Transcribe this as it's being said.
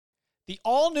The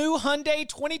all-new Hyundai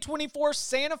 2024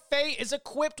 Santa Fe is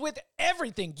equipped with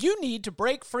everything you need to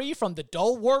break free from the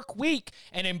dull work week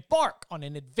and embark on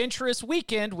an adventurous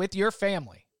weekend with your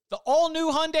family. The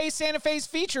all-new Hyundai Santa Fe's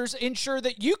features ensure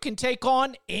that you can take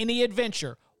on any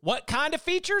adventure. What kind of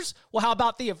features? Well, how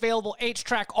about the available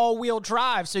H-Track all-wheel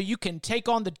drive so you can take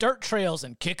on the dirt trails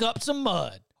and kick up some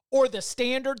mud? Or the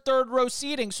standard third-row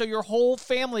seating so your whole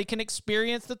family can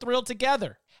experience the thrill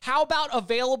together? How about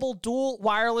available dual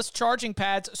wireless charging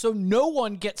pads so no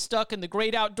one gets stuck in the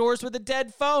great outdoors with a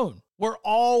dead phone? We're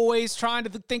always trying to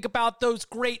think about those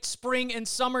great spring and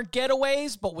summer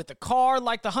getaways, but with a car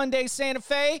like the Hyundai Santa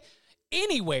Fe,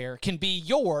 anywhere can be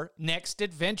your next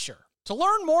adventure. To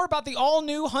learn more about the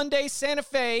all-new Hyundai Santa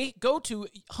Fe, go to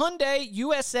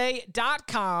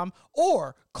HyundaiUSA.com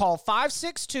or call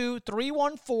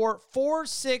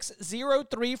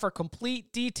 562-314-4603 for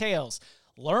complete details.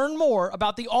 Learn more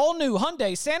about the all-new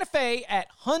Hyundai Santa Fe at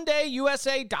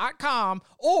HyundaiUSA.com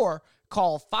or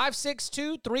call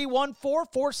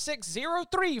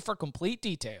 562-314-4603 for complete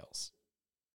details.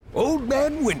 Old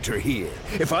Man Winter here.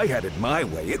 If I had it my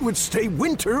way, it would stay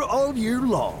winter all year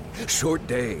long. Short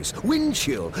days, wind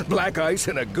chill, black ice,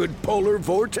 and a good polar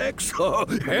vortex. Oh,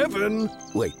 heaven.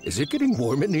 Wait, is it getting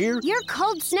warm in here? Your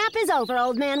cold snap is over,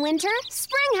 Old Man Winter.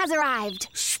 Spring has arrived.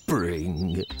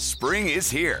 Spring. Spring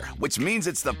is here, which means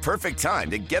it's the perfect time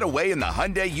to get away in the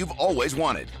Hyundai you've always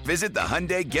wanted. Visit the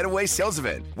Hyundai Getaway Sales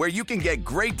Event, where you can get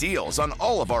great deals on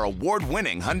all of our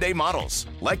award-winning Hyundai models,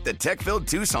 like the tech-filled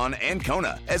Tucson and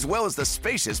Kona, as well as the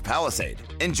spacious Palisade.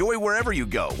 Enjoy wherever you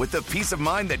go with the peace of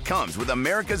mind that comes with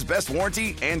America's best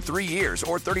warranty and 3 years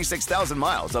or 36,000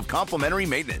 miles of complimentary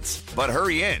maintenance. But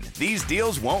hurry in, these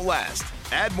deals won't last.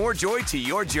 Add more joy to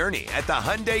your journey at the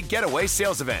Hyundai Getaway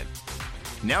Sales Event.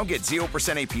 Now get 0%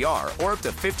 APR or up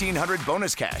to $1,500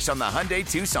 bonus cash on the Hyundai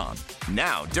Tucson.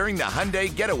 Now, during the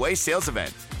Hyundai Getaway Sales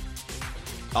Event.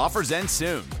 Offers end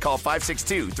soon. Call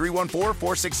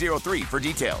 562-314-4603 for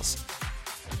details.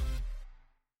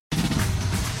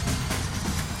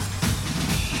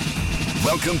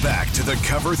 Welcome back to the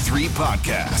Cover 3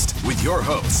 podcast with your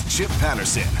hosts, Chip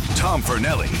Patterson, Tom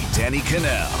Fornelli, Danny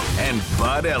Cannell, and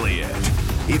Bud Elliott.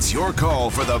 It's your call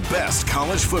for the best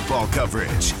college football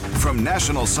coverage, from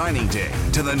National Signing Day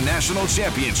to the National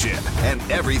Championship and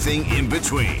everything in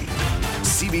between.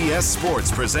 CBS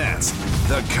Sports presents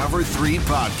the Cover 3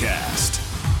 podcast.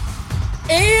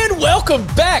 And welcome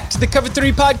back to the Cover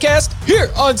 3 podcast here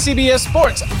on CBS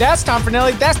Sports. That's Tom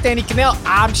Fornelli. That's Danny Cannell.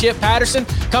 I'm Chip Patterson,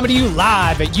 coming to you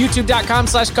live at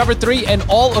youtube.com/cover3 and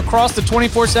all across the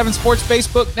 24/7 Sports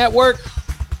Facebook network.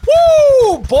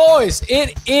 Woo, boys,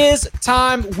 it is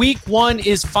time. Week 1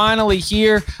 is finally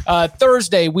here.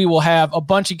 Thursday, we will have a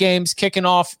bunch of games kicking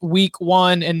off week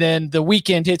 1, and then the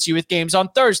weekend hits you with games on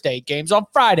Thursday, games on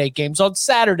Friday, games on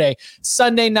Saturday,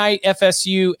 Sunday night,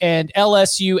 FSU and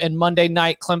LSU, and Monday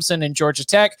night, Clemson and Georgia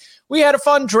Tech. We had a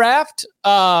fun draft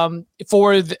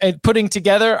for putting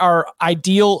together our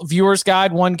ideal viewers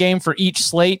guide, one game for each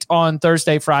slate on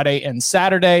Thursday, Friday, and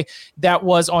Saturday. That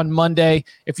was on Monday.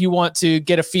 If you want to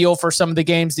get a feel for some of the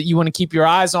games that you want to keep your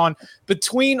eyes on,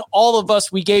 between all of us,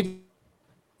 we gave.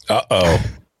 That's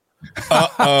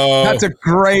a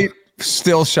great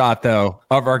still shot, though,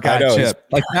 of our guy Chip.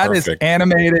 Like, that perfect. Is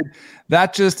animated.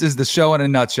 That just is the show in a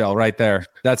nutshell right there.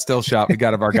 That still shot we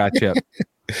got of our guy Chip.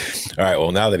 All right.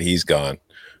 Well, now that he's gone,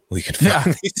 we can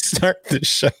finally start the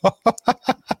show.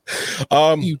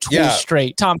 You twist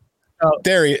straight, Tom.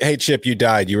 Derry, hey Chip, you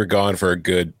died. You were gone for a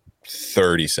good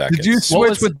 30 seconds. Did you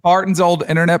switch with Barton's old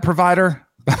internet provider?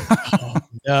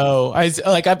 No, I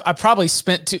probably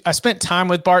spent time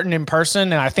with Barton in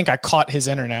person, and I think I caught his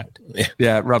internet.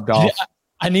 Yeah, it rubbed off.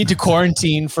 I need to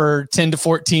quarantine for 10 to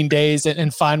 14 days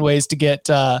and find ways to get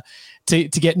to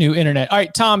get new internet. All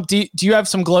right, Tom, do you have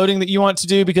some gloating that you want to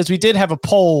do? Because we did have a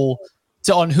poll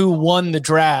on who won the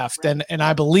draft, and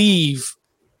I believe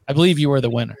you were the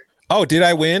winner. Oh, did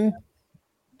I win?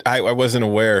 I wasn't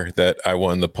aware that I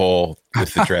won the poll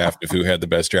with the draft of who had the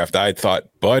best draft. I thought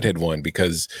Bud had won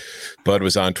because Bud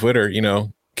was on Twitter,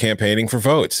 campaigning for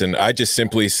votes. And I just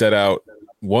simply set out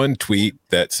one tweet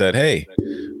that said, hey,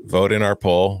 vote in our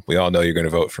poll. We all know you're going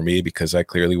to vote for me because I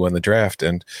clearly won the draft.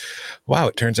 And wow,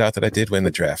 it turns out that I did win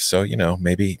the draft. So,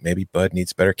 maybe Bud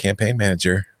needs a better campaign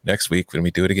manager next week when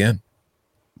we do it again.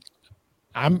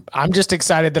 I'm just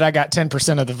excited that I got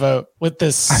 10% of the vote with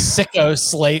this sicko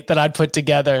slate that I'd put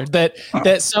together. That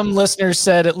some listeners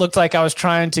said it looked like I was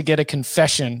trying to get a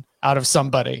confession out of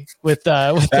somebody with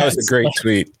that was a great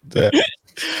tweet.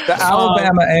 The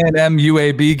Alabama A&M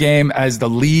UAB game as the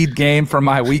lead game for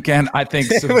my weekend, I think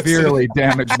severely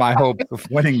damaged my hopes of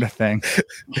winning the thing.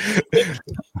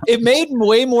 It made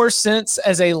way more sense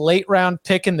as a late round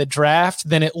pick in the draft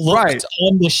than it looked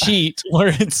on the sheet,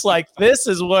 where it's like, this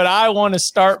is what I want to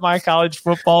start my college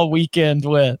football weekend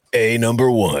with. A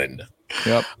number one.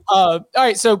 Yep. All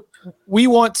right. So we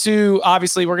want to,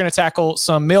 obviously, we're going to tackle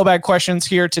some mailbag questions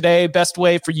here today. Best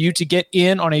way for you to get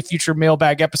in on a future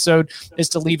mailbag episode is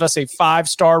to leave us a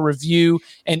 5-star review.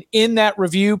 And in that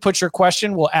review, put your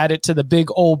question. We'll add it to the big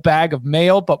old bag of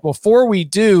mail. But before we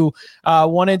do,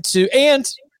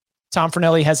 and Tom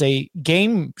Fornelli has a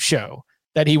game show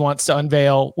that he wants to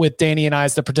unveil with Danny and I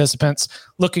as the participants.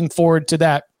 Looking forward to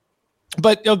that.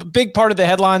 But a big part of the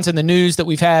headlines and the news that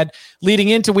we've had leading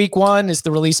into week one is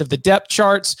the release of the depth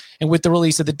charts. And with the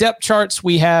release of the depth charts,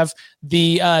 we have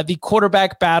the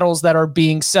quarterback battles that are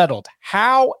being settled.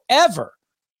 However,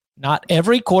 not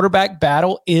every quarterback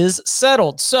battle is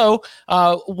settled. So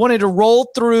wanted to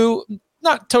roll through,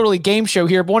 not totally game show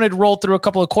here, but wanted to roll through a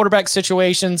couple of quarterback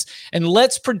situations, and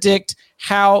let's predict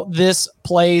how this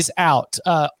plays out.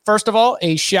 First of all,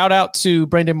 a shout out to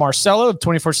Brendan Marcello of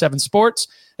 24/7 Sports.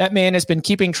 That man has been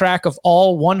keeping track of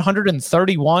all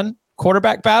 131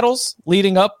 quarterback battles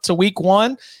leading up to week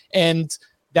one. And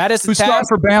that is who started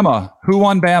for Bama? Who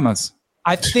won Bama's?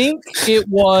 I think it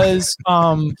was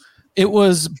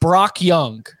Brock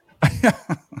Young.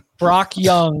 Brock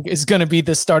Young is going to be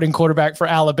the starting quarterback for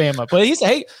Alabama. But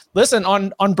listen,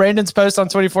 on Brandon's post on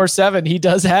 24/7, he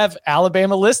does have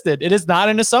Alabama listed. It is not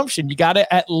an assumption. You got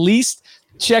to at least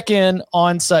check in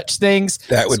on such things.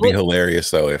 That would be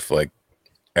hilarious, though, if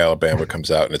Alabama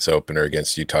comes out in its opener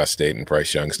against Utah State and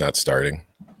Bryce Young's not starting.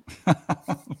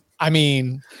 I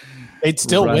mean, they'd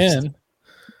still win.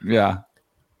 Yeah.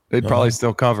 They'd probably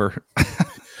still cover.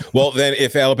 Well, then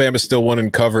if Alabama still won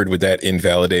and covered, would that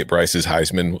invalidate Bryce's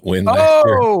Heisman win?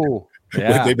 Oh,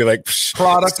 yeah. Would they be like,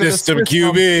 product system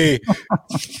QB?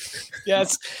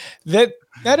 Yes, that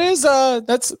is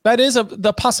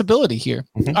the possibility here.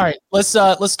 Mm-hmm. All right, let's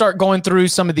start going through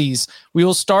some of these. We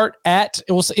will start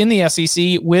in the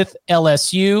SEC with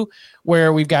LSU,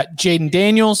 where we've got Jaden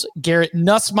Daniels, Garrett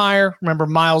Nussmeier. Remember,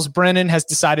 Miles Brennan has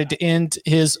decided to end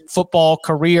his football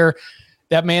career.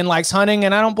 That man likes hunting,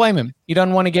 and I don't blame him. He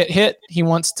doesn't want to get hit. He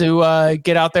wants to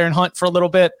get out there and hunt for a little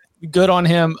bit. Good on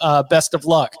him. Best of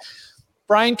luck.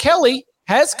 Brian Kelly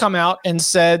has come out and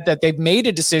said that they've made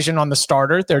a decision on the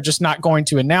starter. They're just not going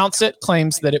to announce it.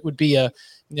 Claims that it would be an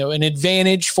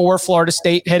advantage for Florida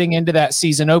State heading into that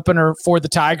season opener for the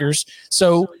Tigers.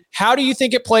 So how do you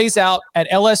think it plays out at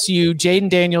LSU, Jaden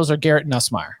Daniels or Garrett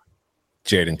Nussmeier?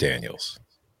 Jaden Daniels.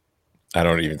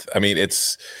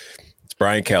 It's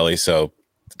Brian Kelly, so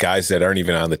guys that aren't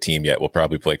even on the team yet will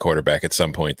probably play quarterback at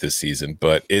some point this season,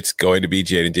 but it's going to be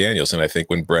Jaden Daniels. And I think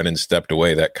when Brennan stepped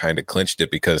away, that kind of clinched it,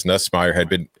 because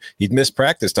Nussmeier he'd missed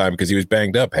practice time because he was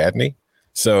banged up, hadn't he?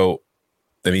 So,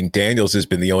 Daniels has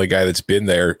been the only guy that's been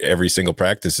there every single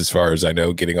practice, as far as I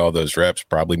know, getting all those reps,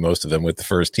 probably most of them with the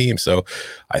first team. So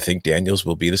I think Daniels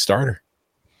will be the starter.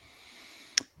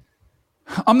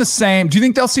 I'm the same. Do you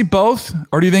think they'll see both,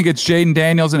 or do you think it's Jaden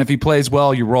Daniels, and if he plays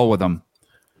well, you roll with him?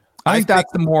 I think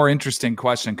that's the more interesting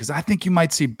question, because I think you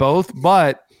might see both,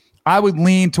 but I would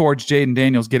lean towards Jaden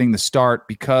Daniels getting the start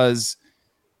because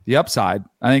the upside,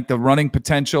 I think the running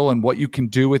potential and what you can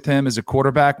do with him as a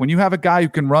quarterback, when you have a guy who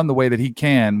can run the way that he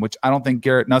can, which I don't think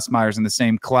Garrett Nussmeier is in the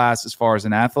same class as far as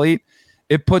an athlete,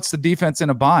 it puts the defense in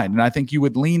a bind. And I think you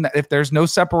would lean that if there's no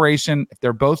separation, if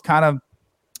they're both kind of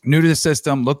new to the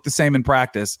system, look the same in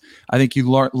practice, I think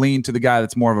you lean to the guy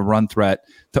that's more of a run threat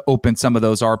to open some of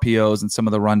those RPOs and some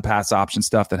of the run pass option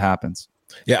stuff that happens.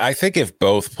 Yeah, I think if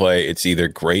both play, it's either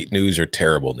great news or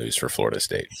terrible news for Florida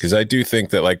State. Because I do think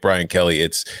that, like Brian Kelly,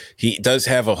 he does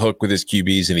have a hook with his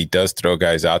QBs and he does throw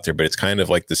guys out there, but it's kind of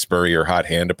like the Spurrier hot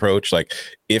hand approach. Like,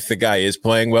 if the guy is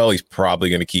playing well, he's probably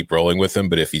going to keep rolling with him.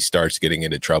 But if he starts getting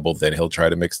into trouble, then he'll try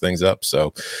to mix things up.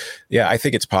 So, yeah, I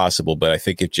think it's possible. But I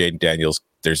think if Jaden Daniels,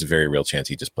 there's a very real chance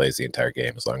he just plays the entire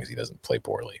game as long as he doesn't play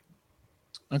poorly.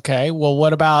 Okay. Well,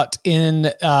 what about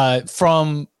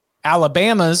from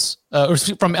Alabama's or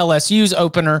from LSU's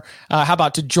opener? How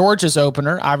about to Georgia's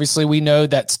opener? Obviously, we know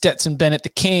that Stetson Bennett, the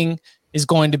king, is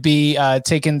going to be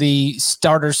taking the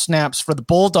starter snaps for the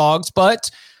Bulldogs. But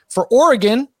for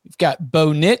Oregon, we've got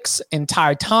Bo Nix and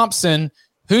Ty Thompson.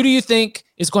 Who do you think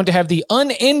is going to have the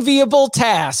unenviable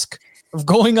task of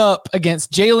going up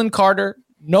against Jalen Carter,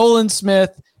 Nolan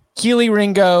Smith, Keely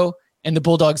Ringo, and the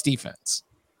Bulldogs defense?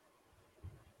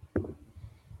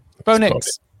 Bo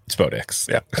Nix. It's Bo Nix,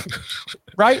 yeah.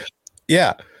 Right?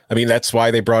 Yeah. That's why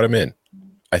they brought him in.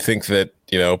 I think that,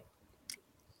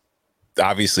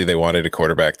 obviously they wanted a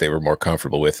quarterback they were more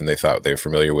comfortable with and they thought they were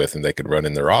familiar with and they could run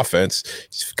in their offense.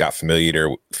 He's got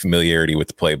familiarity with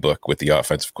the playbook with the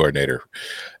offensive coordinator.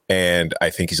 And I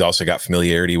think he's also got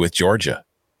familiarity with Georgia.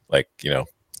 Like,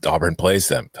 Auburn plays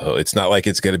them. So it's not like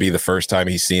it's going to be the first time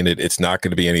he's seen it. It's not going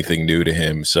to be anything new to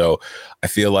him. So I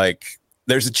feel like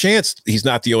there's a chance he's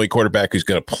not the only quarterback who's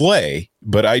going to play,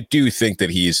 but I do think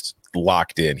that he's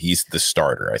locked in. He's the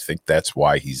starter. I think that's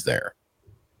why he's there.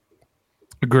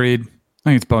 Agreed. I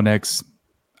think it's Bo Nix.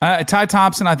 Ty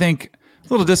Thompson, I think, a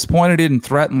little disappointed he didn't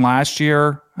threaten last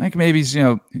year. I think maybe he's, I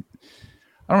don't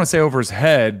want to say over his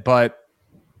head, but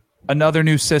another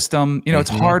new system. It's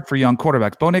hard for young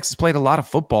quarterbacks. Bo Nix has played a lot of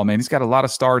football, man. He's got a lot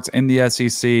of starts in the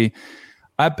SEC.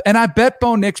 And I bet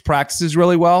Bo Nix practices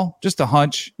really well. Just a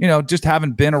hunch, just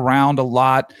having been around a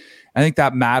lot. I think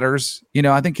that matters.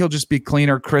 I think he'll just be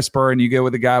cleaner, crisper, and you go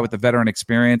with a guy with the veteran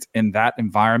experience in that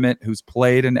environment who's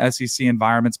played in SEC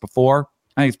environments before.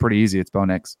 I think it's pretty easy. It's Bo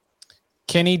Nix.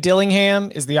 Kenny Dillingham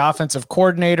is the offensive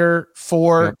coordinator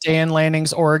for Dan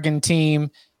Lanning's Oregon team.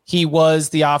 He was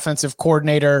the offensive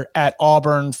coordinator at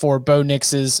Auburn for Bo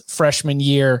Nix's freshman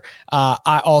year.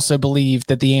 I also believe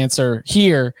that the answer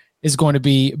here is going to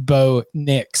be Bo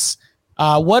Nix.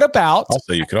 What about...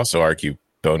 Also, you could also argue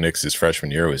Bo Nix's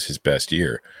freshman year was his best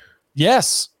year.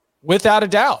 Yes, without a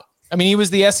doubt. I mean, he was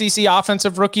the SEC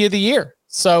Offensive Rookie of the Year.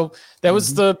 So that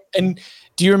was and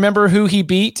do you remember who he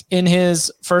beat in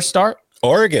his first start?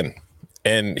 Oregon.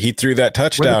 And he threw that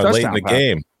touchdown late in the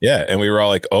game. Yeah. And we were all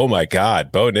like, oh my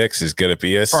God, Bo Nix is going to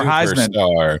be a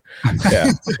superstar.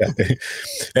 Yeah.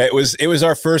 It was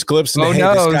our first glimpse into,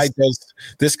 hey,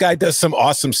 this guy does some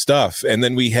awesome stuff. And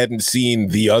then we hadn't seen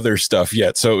the other stuff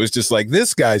yet. So it was just like,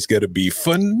 this guy's going to be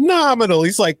phenomenal.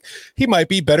 He's like, he might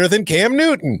be better than Cam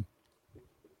Newton.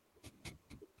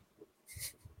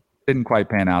 Didn't quite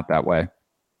pan out that way.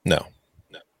 No.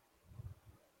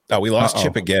 Oh, we lost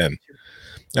Chip again.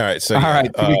 All right. So,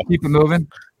 can we keep it moving?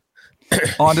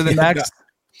 On to the next.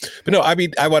 But no, I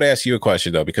mean, I want to ask you a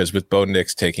question, though, because with Bo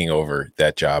Nix taking over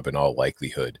that job in all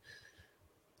likelihood,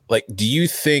 like, do you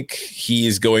think he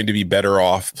is going to be better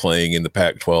off playing in the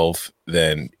Pac-12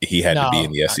 than he had to be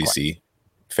in the SEC,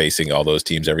 facing all those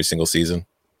teams every single season?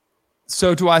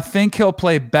 So do I think he'll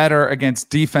play better against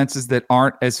defenses that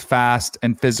aren't as fast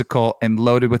and physical and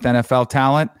loaded with NFL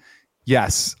talent?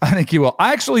 Yes, I think he will.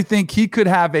 I actually think he could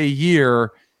have a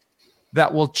year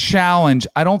that will challenge.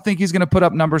 I don't think he's going to put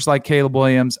up numbers like Caleb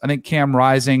Williams. I think Cam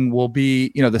Rising will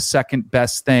be, the second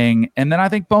best thing. And then I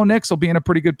think Bo Nix will be in a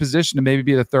pretty good position to maybe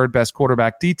be the third best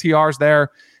quarterback. DTR's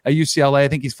there at UCLA. I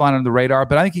think he's flying under the radar,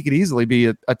 but I think he could easily be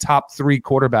a top 3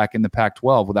 quarterback in the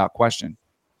Pac-12 without question.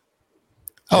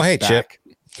 Oh, hey, Chip.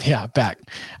 Yeah, back.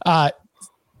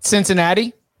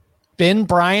 Cincinnati, Ben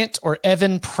Bryant or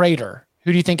Evan Prater?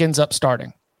 Who do you think ends up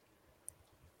starting?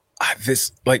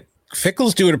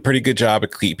 Fickle's doing a pretty good job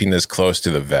of keeping this close to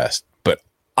the vest, but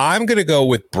I'm going to go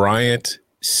with Bryant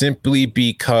simply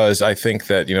because I think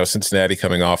that, Cincinnati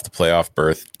coming off the playoff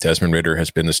berth, Desmond Ridder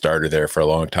has been the starter there for a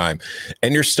long time.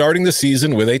 And you're starting the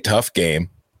season with a tough game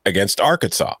against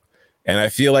Arkansas. And I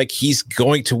feel like he's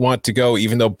going to want to go,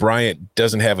 even though Bryant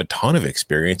doesn't have a ton of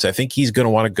experience, I think he's going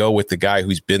to want to go with the guy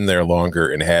who's been there longer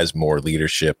and has more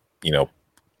leadership,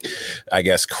 I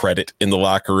guess, credit in the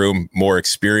locker room, more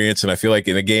experience. And I feel like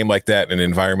in a game like that, in an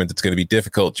environment that's going to be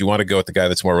difficult, you want to go with the guy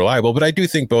that's more reliable. But I do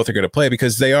think both are going to play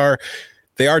because they are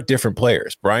different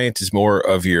players. Bryant is more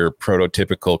of your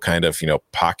prototypical kind of,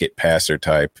 pocket passer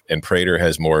type. And Prater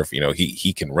has more of,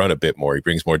 he can run a bit more. He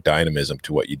brings more dynamism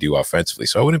to what you do offensively.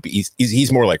 So I wouldn't be,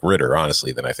 he's more like Ridder,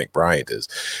 honestly, than I think Bryant is.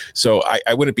 So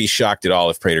I wouldn't be shocked at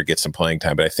all if Prater gets some playing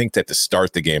time. But I think that to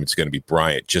start the game, it's going to be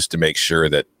Bryant just to make sure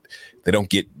that they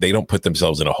don't put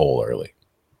themselves in a hole early.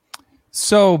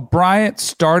 So Bryant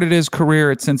started his career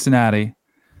at Cincinnati,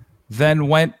 then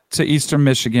went to Eastern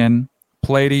Michigan,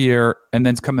 played a year, and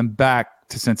then's coming back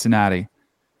to Cincinnati.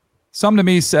 Something to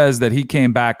me says that he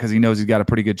came back because he knows he's got a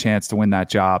pretty good chance to win that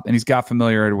job, and he's got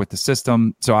familiarity with the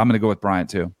system. So I'm going to go with Bryant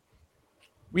too.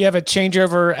 We have a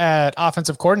changeover at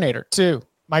offensive coordinator too.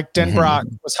 Mike Denbrock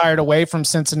was hired away from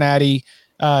Cincinnati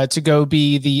to go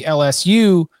be the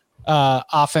LSU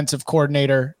offensive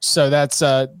coordinator. So that's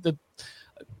I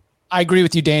agree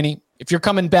with you, Danny. If you're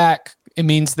coming back, it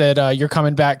means that you're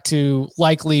coming back to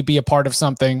likely be a part of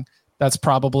something. That's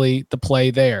probably the play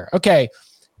there. Okay.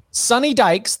 Sonny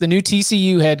Dykes, the new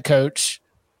TCU head coach,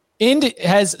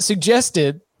 has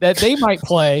suggested that they might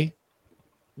play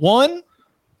 1,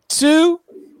 2,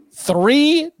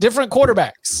 3 different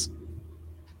quarterbacks.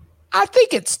 I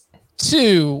think it's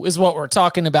 2 is what we're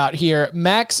talking about here.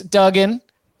 Max Duggan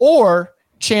or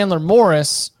Chandler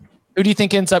Morris. Who Who do you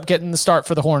think ends up getting the start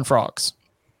for the Horned Frogs?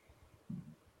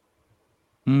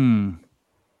 I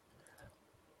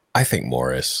think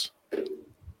Morris.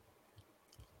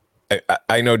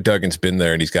 I know Duggan's been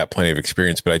there and he's got plenty of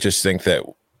experience, but I just think that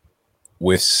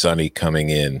with Sonny coming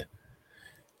in,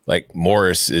 like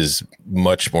Morris is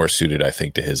much more suited, I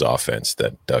think, to his offense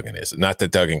than Duggan is. Not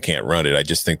that Duggan can't run it. I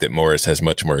just think that Morris has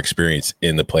much more experience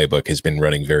in the playbook, has been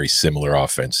running very similar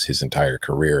offense his entire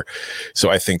career. So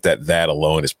I think that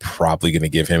alone is probably going to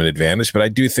give him an advantage. But I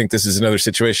do think this is another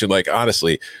situation. Like,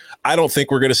 honestly, I don't think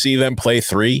we're going to see them play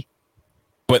 3,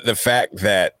 but the fact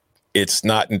that it's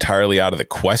not entirely out of the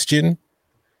question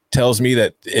tells me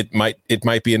that it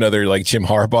might be another like Jim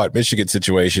Harbaugh at Michigan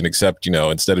situation, except,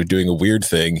 instead of doing a weird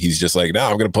thing, he's just like, no,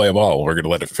 I'm going to play them all. We're going to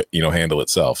let it, handle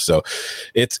itself. So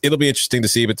it'll be interesting to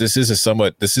see, but this is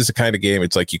a kind of game.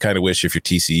 It's like, you kind of wish if you're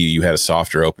TCU, you had a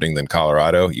softer opening than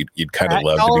Colorado. You'd kind of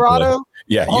love Colorado? To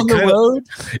be yeah, on the road.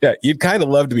 Yeah, you'd kind of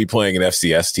love to be playing an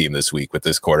FCS team this week with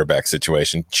this quarterback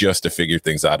situation just to figure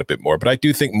things out a bit more. But I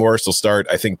do think Morris will start.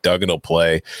 I think Duggan will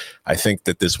play. I think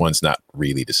that this one's not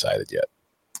really decided yet.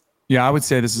 Yeah, I would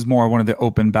say this is more one of the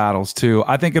open battles too.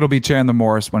 I think it'll be Chandler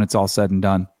Morris when it's all said and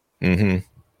done. Mm-hmm.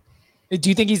 Do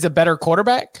you think he's a better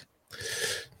quarterback?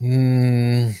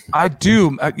 I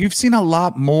do. You've seen a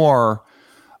lot more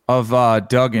of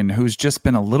Duggan, who's just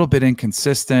been a little bit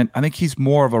inconsistent. I think he's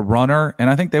more of a runner, and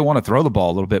I think they want to throw the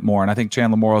ball a little bit more. And I think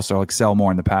Chandler Morris will excel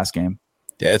more in the pass game.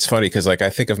 Yeah, it's funny because I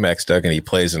think of Max Duggan. He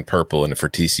plays in purple and for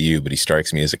TCU, but he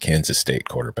strikes me as a Kansas State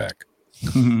quarterback.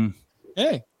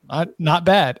 Hey. Not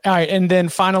bad. All right. And then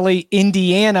finally,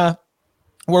 Indiana,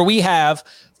 where we have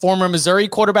former Missouri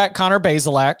quarterback Connor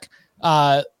Bazelak.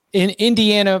 In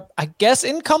Indiana, I guess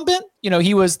incumbent.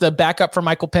 He was the backup for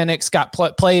Michael Penix, got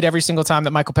played every single time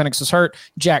that Michael Penix was hurt.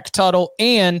 Jack Tuttle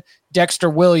and Dexter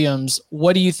Williams.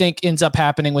 What do you think ends up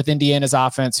happening with Indiana's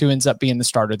offense? Who ends up being the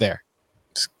starter there?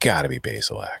 It's got to be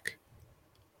Bazelak.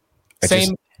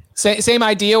 Same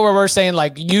idea where we're saying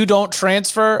like you don't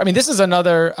transfer. I mean, this is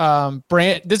another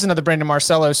Brandon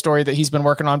Marcello story that he's been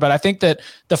working on, but I think that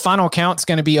the final count is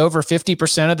going to be over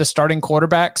 50% of the starting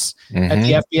quarterbacks at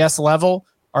the FBS level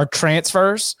are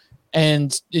transfers.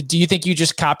 And do you think you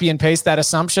just copy and paste that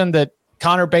assumption that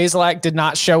Connor Bazelak did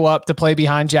not show up to play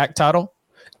behind Jack Tuttle?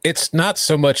 It's not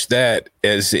so much that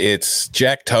as it's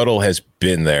Jack Tuttle has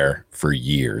been there for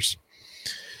years.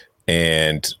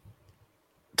 And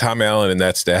Tom Allen and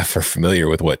that staff are familiar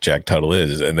with what Jack Tuttle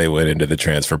is, and they went into the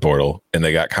transfer portal and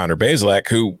they got Connor Bazelak,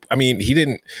 who, I mean,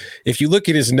 if you look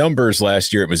at his numbers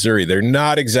last year at Missouri, they're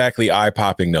not exactly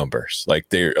eye-popping numbers. Like,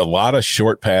 they're a lot of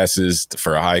short passes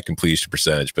for a high completion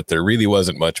percentage, but there really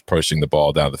wasn't much pushing the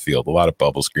ball down the field, a lot of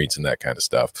bubble screens and that kind of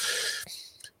stuff.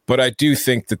 But I do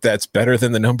think that that's better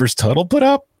than the numbers Tuttle put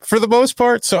up for the most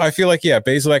part. So I feel like, yeah,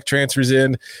 Bazelak transfers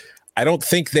in. I don't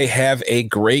think they have a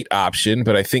great option,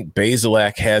 but I think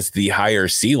Bazelak has the higher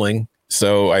ceiling.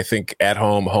 So I think at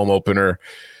home opener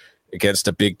against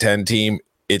a Big Ten team,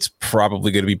 it's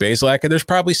probably going to be Bazelak. And there's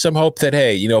probably some hope that,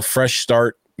 hey, fresh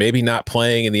start, maybe not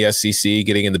playing in the SEC,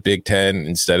 getting in the Big Ten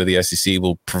instead of the SEC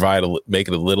will make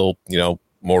it a little,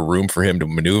 more room for him to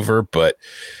maneuver. But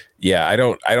yeah, I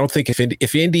don't think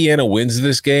if Indiana wins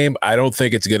this game, I don't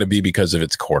think it's going to be because of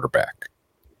its quarterback.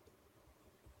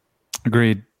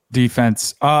 Agreed.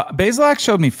 Defense. Bazelak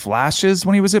showed me flashes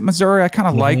when he was at Missouri. I kind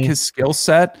of like his skill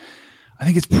set. I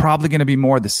think it's probably going to be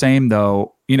more the same,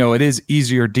 though. It is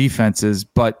easier defenses,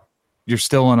 but you're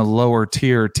still in a lower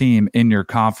tier team in your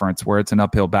conference where it's an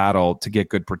uphill battle to get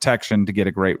good protection, to get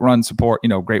a great run support,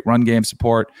 great run game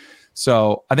support.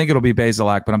 So I think it'll be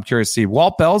Bazelak, but I'm curious to see.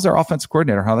 Walt Bell's their offensive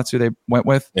coordinator, huh? That's who they went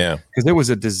with? Yeah. Because it was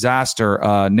a disaster.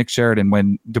 Nick Sheridan,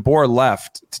 when DeBoer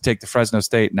left to take the Fresno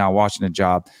State, now Washington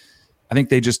job, I think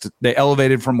they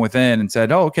elevated from within and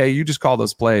said, oh, okay, you just call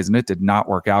those plays. And it did not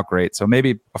work out great. So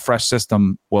maybe a fresh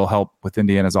system will help with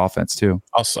Indiana's offense too.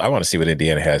 Also, I want to see what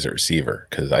Indiana has at receiver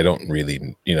because I don't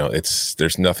really,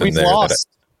 there's nothing We've there. Lost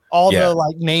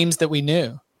the names that we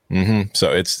knew.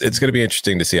 So it's going to be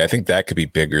interesting to see. I think that could be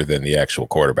bigger than the actual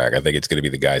quarterback. I think it's going to be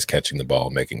the guys catching the ball,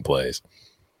 making plays.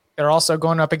 They're also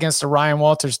going up against a Ryan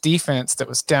Walters defense that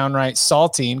was downright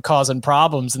salty and causing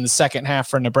problems in the second half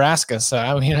for Nebraska. So,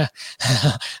 I mean,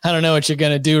 I don't know what you're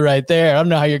going to do right there. I don't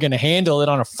know how you're going to handle it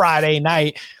on a Friday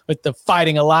night with the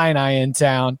Fighting Illini in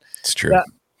town. It's true.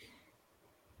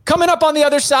 Coming up on the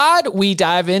other side, we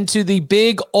dive into the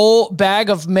big old bag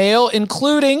of mail,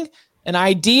 including an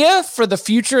idea for the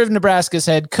future of Nebraska's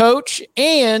head coach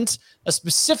and a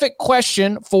specific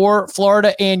question for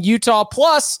Florida and Utah,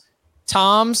 plus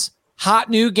Tom's hot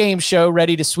new game show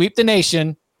ready to sweep the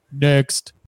nation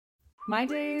next. My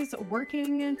days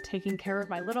working, taking care of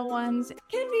my little ones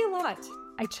can be a lot.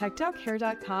 I checked out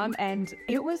Care.com and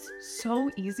it was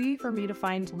so easy for me to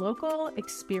find local,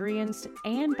 experienced,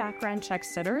 and background check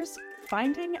sitters.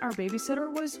 Finding our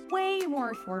babysitter was way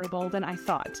more affordable than I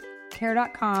thought.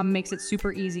 Care.com makes it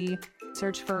super easy.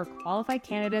 Search for qualified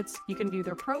candidates. You can view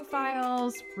their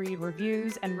profiles, read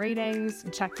reviews and ratings,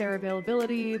 check their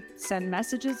availability, send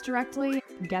messages directly,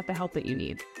 get the help that you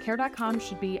need. Care.com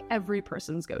should be every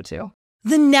person's go-to.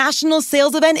 The national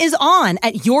sales event is on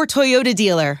at your Toyota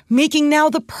dealer, making now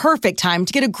the perfect time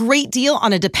to get a great deal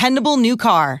on a dependable new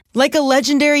car. Like a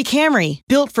legendary Camry,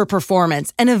 built for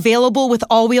performance and available with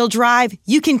all-wheel drive,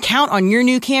 you can count on your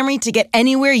new Camry to get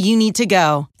anywhere you need to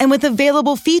go. And with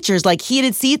available features like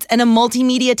heated seats and a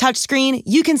multimedia touchscreen,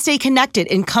 you can stay connected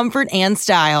in comfort and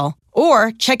style.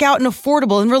 Or check out an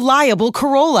affordable and reliable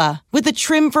Corolla with a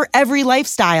trim for every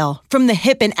lifestyle. From the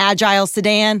hip and agile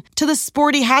sedan to the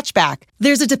sporty hatchback,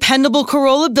 there's a dependable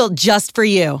Corolla built just for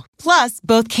you. Plus,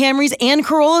 both Camrys and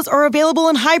Corollas are available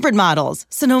in hybrid models,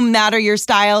 so no matter your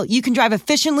style, you can drive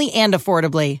efficiently and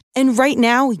affordably. And right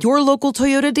now, your local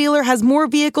Toyota dealer has more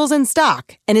vehicles in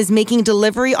stock and is making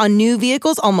delivery on new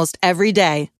vehicles almost every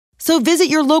day. So visit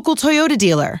your local Toyota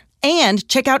dealer. And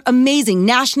check out amazing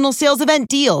national sales event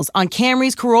deals on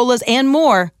Camrys, Corollas, and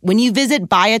more when you visit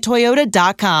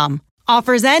buyatoyota.com.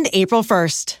 Offers end April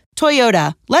 1st.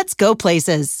 Toyota, let's go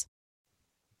places.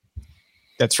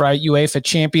 That's right. UEFA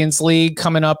Champions League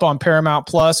coming up on Paramount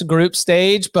Plus group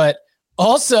stage, but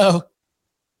also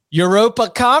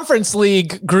Europa Conference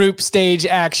League group stage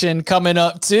action coming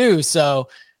up too. So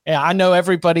yeah, I know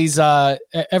everybody's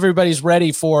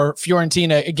ready for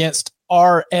Fiorentina against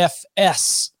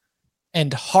RFS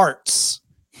and Hearts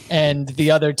and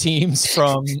the other teams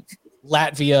from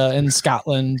Latvia and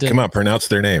Scotland. Come on, pronounce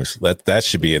their names. That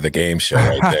should be the game show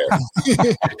right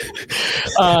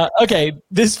there. Okay,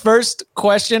 this first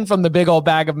question from the big old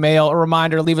bag of mail. A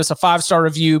reminder, leave us a 5-star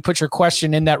review. Put your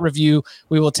question in that review.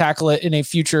 We will tackle it in a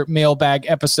future mailbag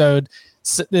episode.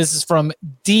 So this is from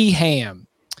D Ham.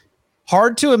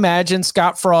 Hard to imagine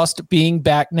Scott Frost being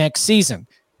back next season.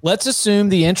 Let's assume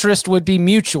the interest would be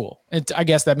mutual. I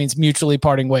guess that means mutually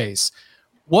parting ways.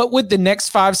 What would the next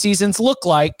 5 seasons look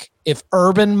like if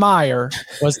Urban Meyer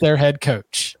was their head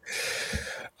coach?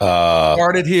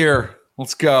 Started here.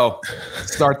 Let's go.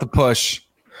 Start the push.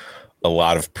 A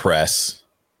lot of press,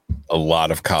 a lot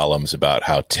of columns about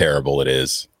how terrible it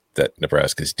is that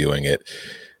Nebraska's doing it.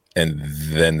 And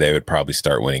then they would probably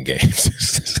start winning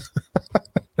games.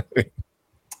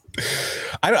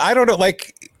 I don't know.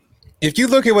 Like, if you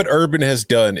look at what Urban has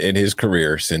done in his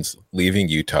career since leaving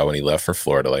Utah when he left for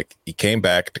Florida, like he came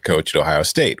back to coach at Ohio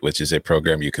State, which is a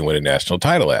program you can win a national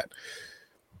title at.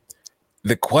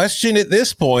 The question at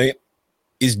this point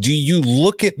is, do you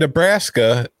look at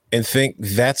Nebraska and think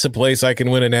that's a place I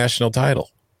can win a national title?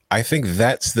 I think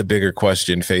that's the bigger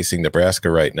question facing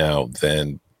Nebraska right now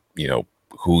than,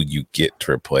 who you get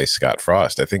to replace Scott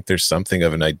Frost. I think there's something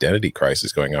of an identity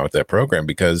crisis going on with that program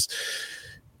because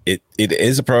it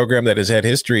is a program that has had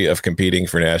history of competing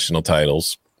for national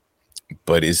titles,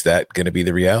 but is that going to be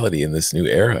the reality in this new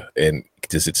era? And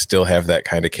does it still have that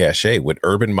kind of cachet? Would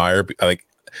Urban Meyer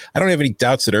I don't have any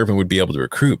doubts that Urban would be able to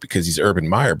recruit because he's Urban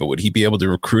Meyer, but would he be able to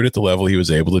recruit at the level he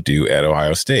was able to do at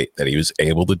Ohio State, that he was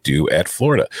able to do at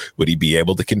Florida? Would he be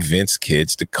able to convince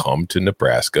kids to come to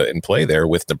Nebraska and play there,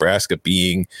 with Nebraska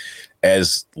being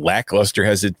as lackluster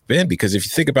as it's been? Because if you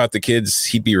think about the kids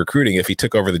he'd be recruiting if he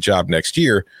took over the job next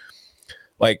year,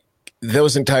 like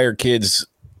those entire kids'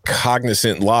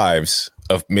 cognizant lives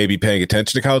of maybe paying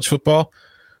attention to college football,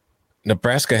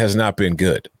 Nebraska has not been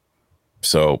good.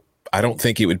 So I don't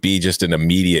think it would be just an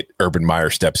immediate Urban Meyer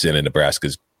steps in and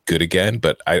Nebraska's good again,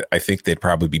 but I think they'd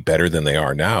probably be better than they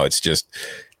are now. It's just,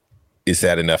 is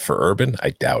that enough for Urban?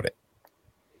 I doubt it.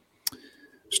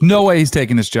 There's no way he's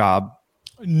taking this job.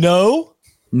 No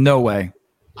way.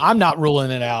 I'm not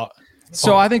ruling it out.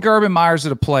 So I think Urban Meyer's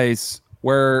at a place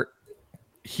where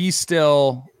he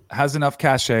still has enough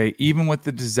cachet, even with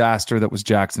the disaster that was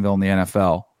Jacksonville in the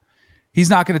NFL. He's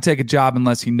not going to take a job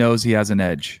unless he knows he has an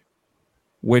edge,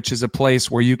 which is a place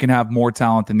where you can have more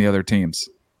talent than the other teams.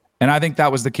 And I think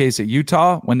that was the case at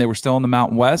Utah when they were still in the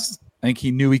Mountain West. I think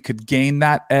he knew he could gain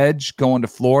that edge going to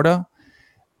Florida.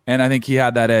 And I think he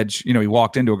had that edge. He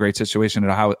walked into a great situation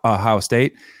at Ohio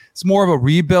State. It's more of a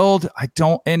rebuild.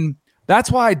 And that's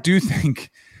why I do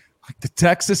think like the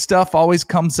Texas stuff always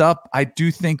comes up. I do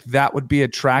think that would be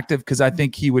attractive because I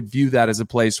think he would view that as a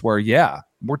place where, yeah,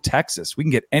 we're Texas. We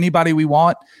can get anybody we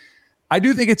want. I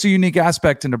do think it's a unique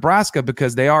aspect to Nebraska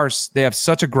because they have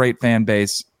such a great fan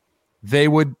base. They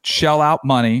would shell out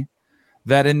money.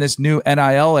 that in this new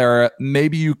NIL era,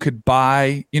 maybe you could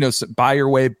buy your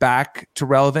way back to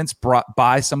relevance,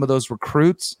 buy some of those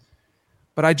recruits.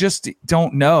 But I just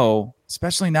don't know,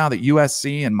 especially now that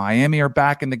USC and Miami are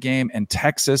back in the game and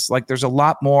Texas. Like, there's a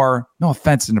lot more, no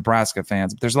offense to Nebraska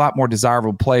fans, but there's a lot more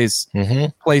desirable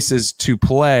places to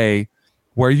play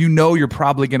where you're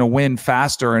probably going to win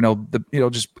faster, and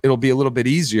it'll be a little bit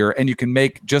easier, and you can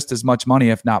make just as much money,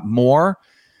 if not more.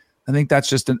 I think that's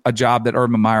just a job that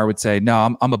Urban Meyer would say,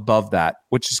 no, I'm above that,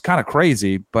 which is kind of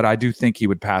crazy, but I do think he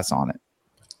would pass on it.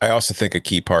 I also think a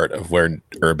key part of where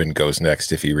Urban goes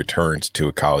next, if he returns to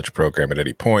a college program at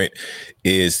any point,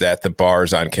 is that the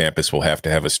bars on campus will have to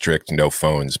have a strict no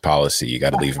phones policy. You got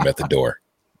to leave them at the door.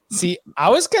 See, I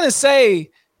was going to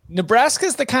say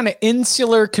Nebraska's the kind of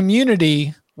insular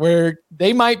community where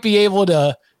they might be able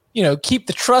to, keep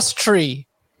the trust tree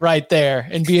right there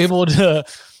and be able to,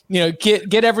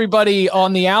 get everybody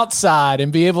on the outside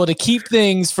and be able to keep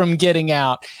things from getting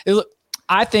out.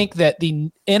 I think that the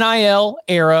NIL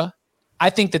era, I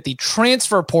think that the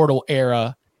transfer portal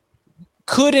era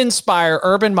could inspire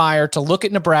Urban Meyer to look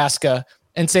at Nebraska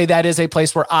and say that is a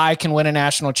place where I can win a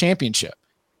national championship.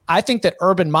 I think that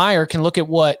Urban Meyer can look at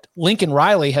what Lincoln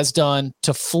Riley has done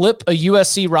to flip a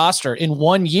USC roster in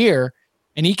 1 year,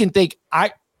 and he can think,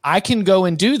 I can go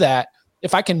and do that.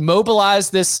 If I can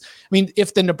mobilize this,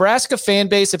 if the Nebraska fan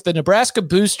base, if the Nebraska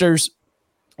boosters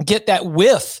get that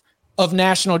whiff of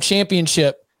national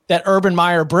championship that Urban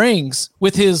Meyer brings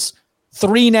with his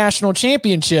 3 national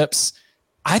championships,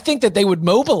 I think that they would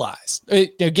mobilize.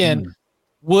 Again,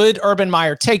 would Urban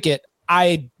Meyer take it?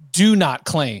 I do not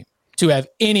claim to have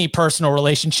any personal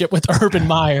relationship with Urban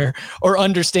Meyer or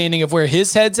understanding of where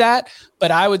his head's at,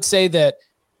 but I would say that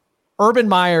Urban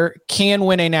Meyer can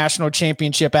win a national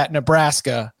championship at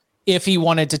Nebraska if he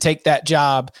wanted to take that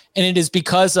job. And it is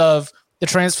because of the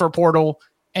transfer portal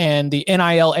and the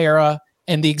NIL era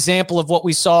and the example of what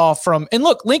we saw from, and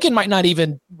look, Lincoln might not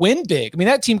even win big.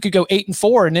 That team could go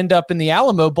 8-4 and end up in the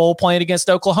Alamo Bowl playing against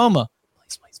Oklahoma.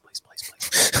 Please.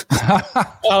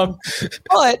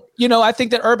 But, I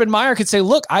think that Urban Meyer could say,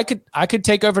 look, I could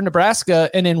take over Nebraska,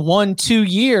 and in 1-2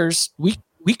 years,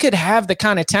 we could have the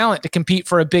kind of talent to compete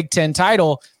for a Big Ten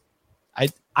title.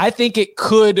 I think it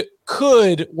could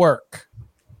work.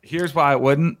 Here's why it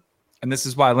wouldn't, and this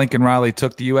is why Lincoln Riley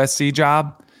took the USC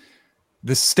job.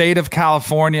 The state of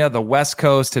California, the West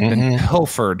Coast, had been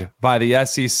pilfered by the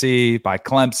SEC, by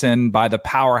Clemson, by the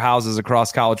powerhouses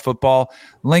across college football.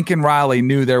 Lincoln Riley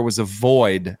knew there was a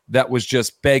void that was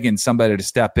just begging somebody to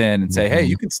step in and say, hey,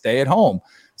 you can stay at home.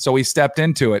 So he stepped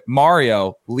into it.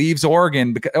 Mario leaves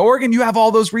Oregon. Because Oregon, you have all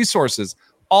those resources.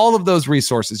 All of those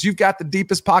resources. You've got the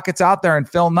deepest pockets out there in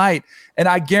Phil Knight. And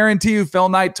I guarantee you, Phil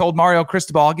Knight told Mario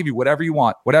Cristobal, I'll give you whatever you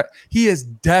want. Whatever. He is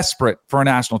desperate for a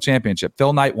national championship.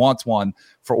 Phil Knight wants one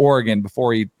for Oregon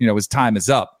before his time is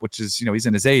up, which is, he's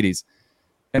in his 80s.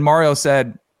 And Mario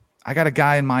said, I got a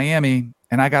guy in Miami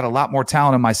and I got a lot more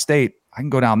talent in my state. I can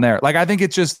go down there. I think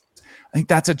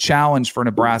that's a challenge for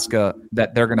Nebraska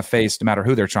that they're going to face no matter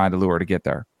who they're trying to lure to get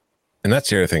there. And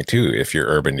that's the other thing, too, if you're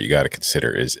Urban, you got to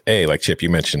consider is, like Chip, you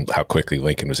mentioned how quickly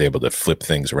Lincoln was able to flip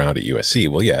things around at USC.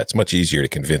 Well, yeah, it's much easier to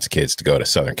convince kids to go to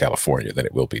Southern California than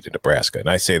it will be to Nebraska. And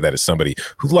I say that as somebody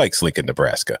who likes Lincoln,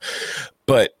 Nebraska.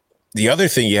 But the other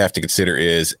thing you have to consider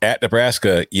is at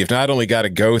Nebraska, you've not only got to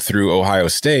go through Ohio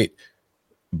State,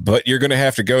 but you're going to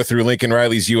have to go through Lincoln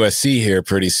Riley's USC here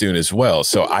pretty soon as well.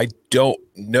 So I don't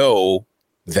know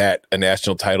that a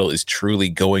national title is truly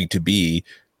going to be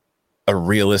a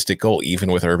realistic goal,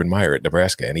 even with Urban Meyer at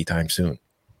Nebraska anytime soon.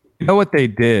 You know what they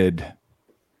did?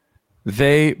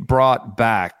 They brought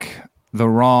back the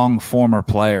wrong former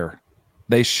player.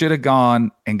 They should have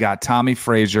gone and got Tommy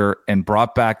Frazier and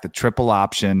brought back the triple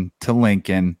option to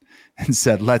Lincoln and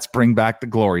said, let's bring back the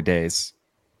glory days.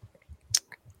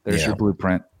 There's your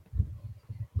blueprint.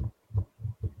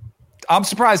 I'm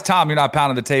surprised, Tom, you're not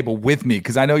pounding the table with me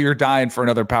because I know you're dying for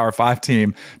another Power 5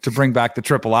 team to bring back the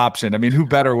triple option. Who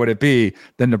better would it be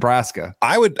than Nebraska?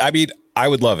 I would love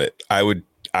it. I would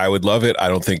love it. I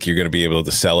don't think you're going to be able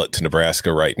to sell it to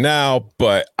Nebraska right now,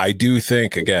 but I do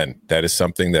think, again, that is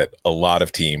something that a lot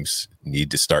of teams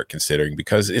need to start considering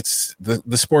because it's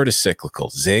the sport is cyclical.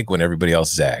 Zig when everybody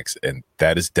else zags, and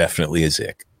that is definitely a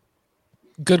zig.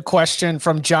 Good question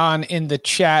from John in the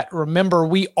chat. Remember,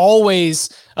 we always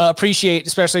appreciate,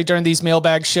 especially during these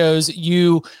mailbag shows,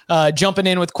 you jumping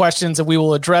in with questions and we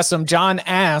will address them. John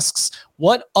asks,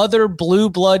 what other blue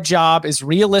blood job is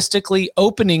realistically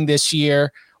opening this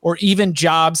year or even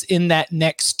jobs in that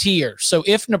next tier? So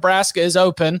if Nebraska is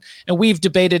open, and we've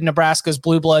debated Nebraska's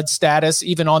blue blood status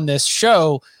even on this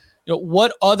show,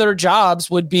 what other jobs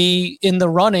would be in the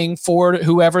running for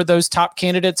whoever those top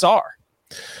candidates are?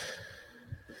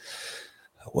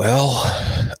 Well,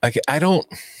 I don't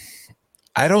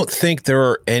think there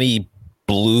are any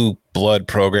blue blood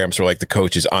programs where like the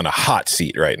coach is on a hot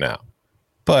seat right now.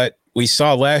 But we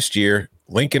saw last year,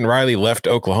 Lincoln Riley left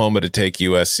Oklahoma to take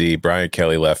USC. Brian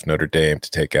Kelly left Notre Dame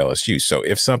to take LSU. So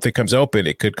if something comes open,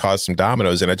 it could cause some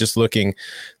dominoes. And I just looking,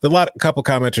 a couple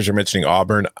commenters are mentioning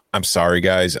Auburn. I'm sorry,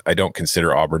 guys. I don't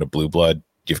consider Auburn a blue blood.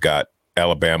 You've got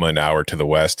Alabama an hour to the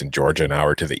west and Georgia an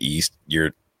hour to the east.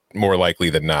 You're more likely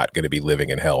than not going to be living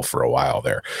in hell for a while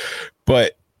there.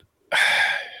 But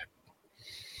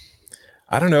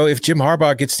I don't know if Jim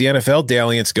Harbaugh gets the NFL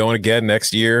dalliance going again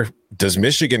next year. Does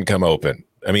Michigan come open?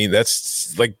 I mean,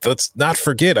 let's not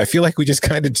forget. I feel like we just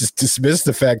kind of just dismissed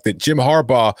the fact that Jim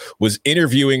Harbaugh was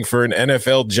interviewing for an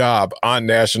NFL job on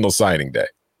National Signing Day.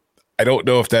 I don't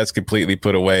know if that's completely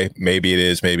put away. Maybe it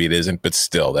is, maybe it isn't, but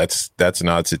still, that's an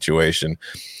odd situation.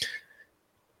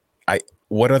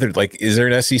 What other, is there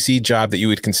an SEC job that you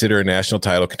would consider a national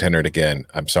title contender? And again,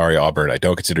 I'm sorry, Auburn, I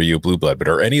don't consider you a blue blood, but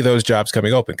are any of those jobs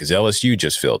coming open? Because LSU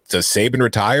just filled. Does Saban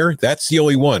retire? That's the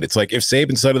only one. It's like if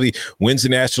Saban suddenly wins the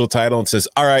national title and says,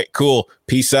 all right, cool,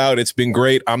 peace out. It's been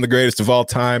great. I'm the greatest of all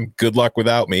time. Good luck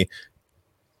without me.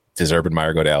 Does Urban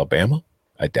Meyer go to Alabama?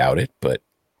 I doubt it, but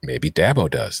maybe Dabo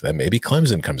does. Then maybe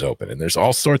Clemson comes open, and there's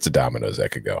all sorts of dominoes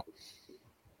that could go.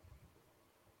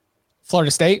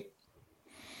 Florida State?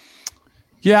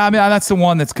 Yeah, I mean, that's the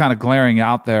one that's kind of glaring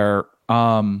out there.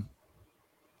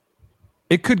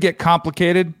 It could get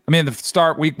complicated. I mean, the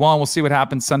start week one, we'll see what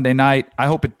happens Sunday night. I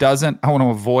hope it doesn't. I want to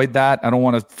avoid that. I don't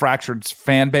want a fractured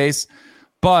fan base.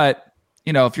 But,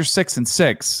 if you're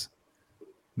 6-6,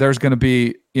 there's going to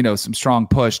be, some strong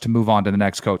push to move on to the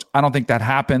next coach. I don't think that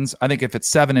happens. I think if it's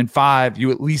 7-5,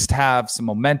 you at least have some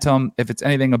momentum. If it's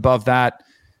anything above that,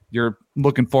 you're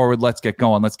looking forward. Let's get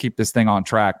going. Let's keep this thing on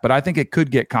track. But I think it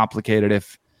could get complicated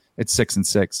if it's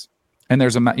 6-6. And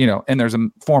there's a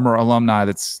former alumni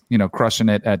that's, crushing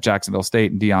it at Jacksonville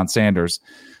State and Deion Sanders.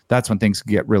 That's when things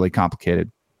get really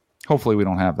complicated. Hopefully we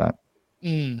don't have that.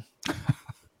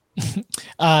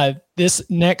 This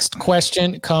next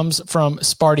question comes from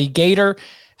Sparty Gator.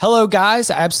 Hello, guys.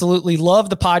 I absolutely love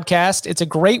the podcast. It's a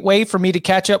great way for me to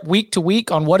catch up week to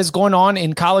week on what is going on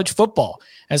in college football.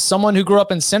 As someone who grew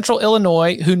up in Central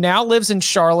Illinois, who now lives in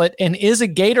Charlotte and is a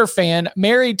Gator fan,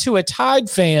 married to a Tide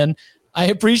fan, I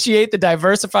appreciate the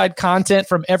diversified content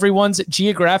from everyone's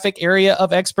geographic area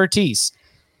of expertise.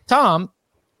 Tom,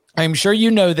 I'm sure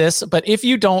you know this, but if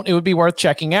you don't, it would be worth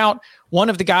checking out. One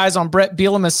of the guys on Brett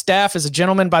Bielema's staff is a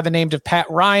gentleman by the name of Pat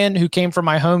Ryan, who came from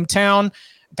my hometown.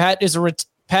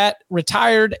 Pat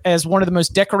retired as one of the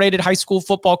most decorated high school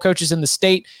football coaches in the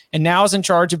state and now is in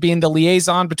charge of being the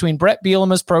liaison between Brett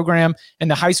Bielema's program and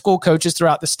the high school coaches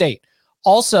throughout the state.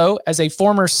 Also, as a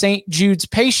former St. Jude's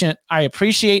patient, I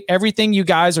appreciate everything you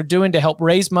guys are doing to help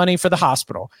raise money for the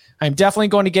hospital. I'm definitely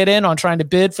going to get in on trying to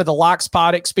bid for the Locks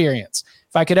Pod experience.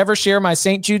 If I could ever share my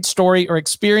St. Jude story or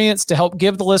experience to help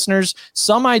give the listeners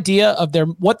some idea of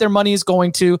what their money is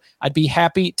going to, I'd be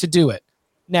happy to do it.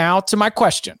 Now to my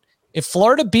question. If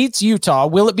Florida beats Utah,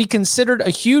 will it be considered a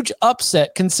huge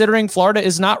upset considering Florida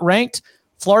is not ranked?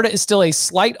 Florida is still a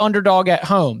slight underdog at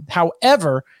home.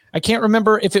 However, I can't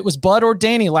remember if it was Bud or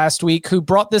Danny last week who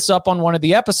brought this up on one of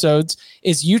the episodes.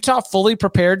 Is Utah fully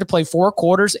prepared to play 4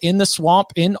 quarters in the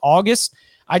swamp in August?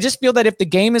 I just feel that if the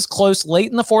game is close late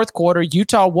in the fourth quarter,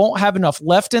 Utah won't have enough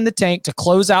left in the tank to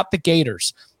close out the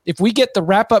Gators. If we get the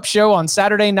wrap-up show on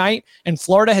Saturday night and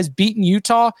Florida has beaten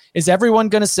Utah, is everyone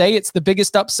going to say it's the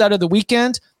biggest upset of the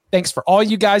weekend? Thanks for all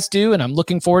you guys do, and I'm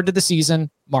looking forward to the season.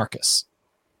 Marcus.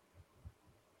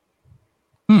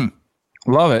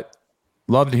 Love it.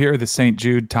 Love to hear the St.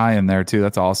 Jude tie-in there, too.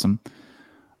 That's awesome.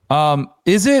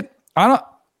 Is it?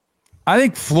 I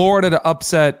think Florida to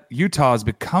upset Utah is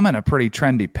becoming a pretty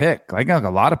trendy pick. I think a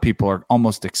lot of people are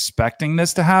almost expecting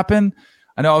this to happen.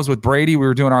 I know I was with Brady. We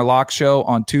were doing our lock show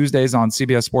on Tuesdays on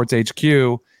CBS Sports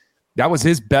HQ. That was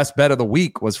his best bet of the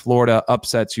week was Florida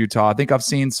upsets Utah. I think I've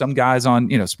seen some guys on,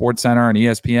 SportsCenter and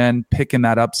ESPN picking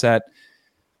that upset.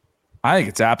 I think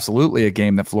it's absolutely a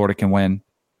game that Florida can win.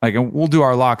 Like, we'll do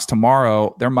our locks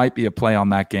tomorrow. There might be a play on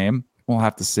that game. We'll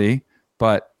have to see.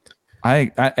 But I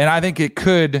think it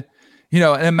could,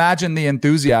 imagine the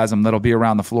enthusiasm that'll be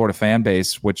around the Florida fan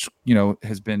base, which,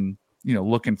 has been,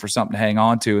 looking for something to hang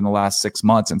on to in the last 6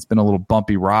 months. And it's been a little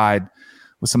bumpy ride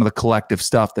with some of the collective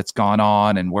stuff that's gone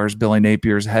on and where's Billy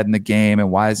Napier's head in the game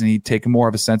and why isn't he taking more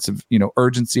of a sense of,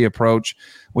 urgency approach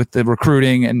with the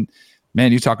recruiting. And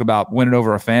man, you talk about winning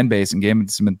over a fan base and giving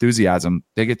some enthusiasm.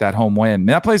 They get that home win.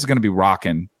 That place is going to be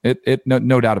rocking.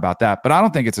 No doubt about that. But I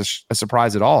don't think it's a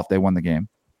surprise at all if they won the game.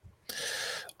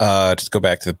 Just go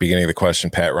back to the beginning of the question.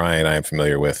 Pat Ryan, I am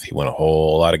familiar with. He won a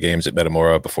whole lot of games at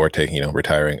Metamora before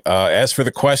retiring. As for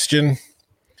the question,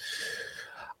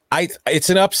 it's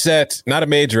an upset, not a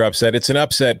major upset. It's an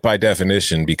upset by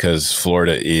definition because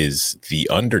Florida is the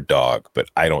underdog, but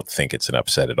I don't think it's an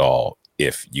upset at all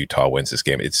if Utah wins this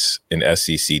game. It's an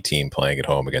SEC team playing at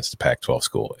home against a Pac-12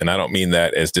 school. And I don't mean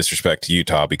that as disrespect to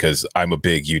Utah because I'm a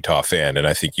big Utah fan and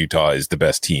I think Utah is the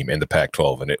best team in the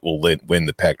Pac-12 and it will win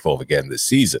the Pac-12 again this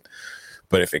season.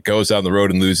 But if it goes on the road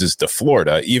and loses to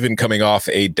Florida, even coming off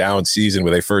a down season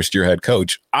with a first-year head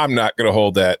coach, I'm not going to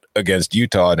hold that against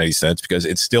Utah in any sense because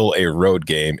it's still a road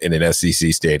game in an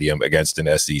SEC stadium against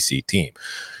an SEC team.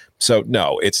 So,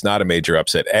 no, it's not a major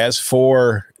upset. As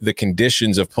for the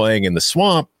conditions of playing in the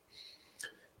swamp, I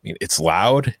mean, it's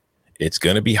loud, it's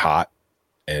going to be hot,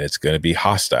 and it's going to be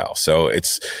hostile. So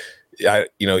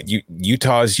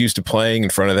Utah is used to playing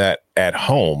in front of that at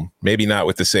home, maybe not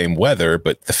with the same weather,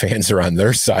 but the fans are on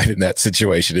their side in that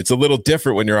situation. It's a little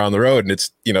different when you're on the road. And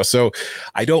it's, so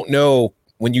I don't know.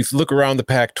 When you look around the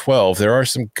Pac-12, there are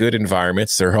some good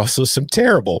environments. There are also some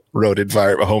terrible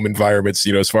home environments,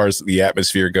 as far as the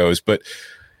atmosphere goes. But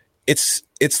it's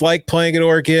like playing in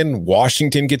Oregon.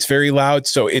 Washington gets very loud.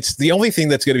 So it's the only thing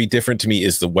that's going to be different to me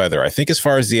is the weather. I think as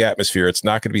far as the atmosphere, it's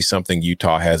not going to be something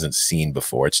Utah hasn't seen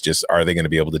before. It's just, are they going to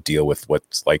be able to deal with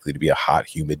what's likely to be a hot,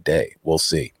 humid day? We'll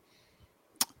see.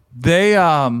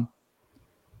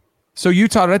 So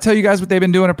Utah, did I tell you guys what they've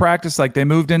been doing in practice? Like they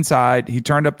moved inside. He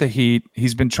turned up the heat.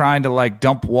 He's been trying to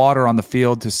dump water on the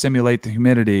field to simulate the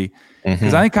humidity.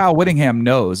 Because I think Kyle Whittingham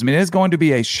knows. I mean, it is going to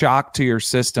be a shock to your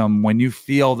system when you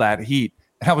feel that heat.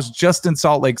 And I was just in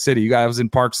Salt Lake City. You guys was in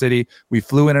Park City. We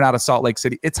flew in and out of Salt Lake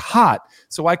City. It's hot.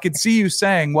 So I could see you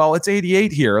saying, well, it's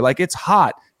 88 here. Like it's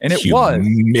hot. And it was.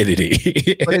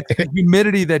 Humidity. But it's the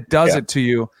humidity that does it to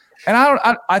you. And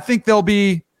I think they'll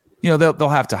be, they'll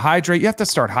have to hydrate. You have to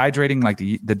start hydrating like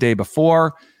the day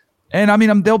before. And I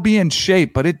mean, they'll be in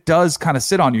shape, but it does kind of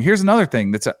sit on you. Here's another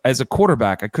thing as a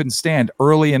quarterback, I couldn't stand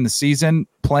early in the season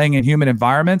playing in humid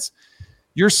environments.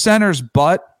 Your center's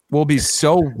butt will be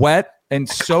so wet and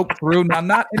soaked through. Now,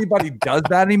 not anybody does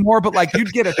that anymore, but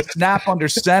you'd get a snap under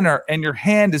center and your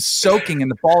hand is soaking and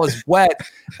the ball is wet.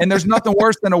 And there's nothing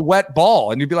worse than a wet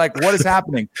ball. And you'd be like, what is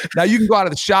happening? Now you can go out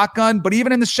of the shotgun, but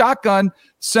even in the shotgun,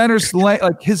 center's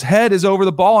his head is over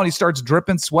the ball and he starts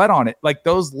dripping sweat on it. Like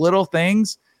those little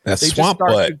things. That's swamp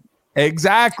butt.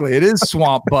 Exactly. It is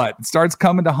swamp butt. It starts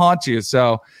coming to haunt you.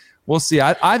 So we'll see.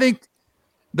 I think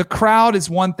the crowd is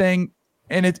one thing,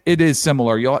 and it is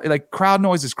similar. Crowd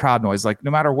noise is crowd noise. No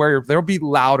matter where they'll be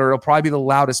louder. It'll probably be the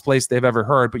loudest place they've ever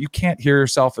heard, but you can't hear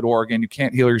yourself at Oregon. You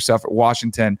can't hear yourself at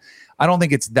Washington. I don't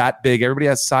think it's that big. Everybody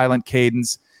has silent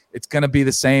cadence. It's going to be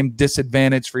the same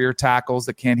disadvantage for your tackles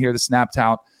that can't hear the snap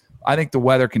count. I think the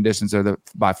weather conditions are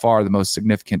by far the most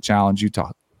significant challenge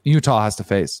Utah has to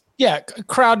face. Yeah,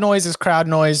 crowd noise is crowd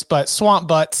noise, but swamp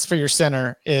butts for your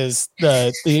center is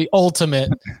the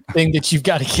ultimate thing that you've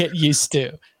got to get used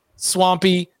to.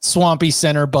 Swampy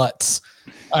center butts.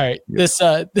 All right,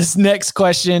 this next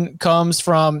question comes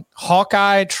from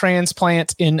Hawkeye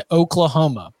Transplant in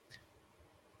Oklahoma.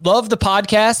 Love the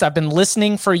podcast. I've been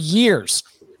listening for years.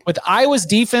 With Iowa's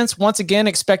defense once again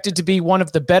expected to be one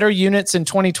of the better units in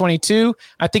 2022,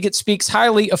 I think it speaks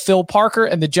highly of Phil Parker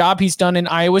and the job he's done in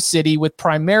Iowa City with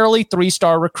primarily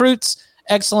 3-star recruits.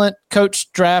 Excellent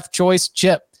coach draft choice,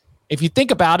 Chip. If you think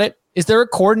about it, is there a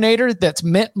coordinator that's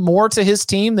meant more to his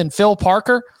team than Phil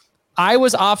Parker?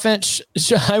 Iowa's offense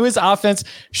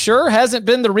sure hasn't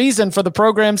been the reason for the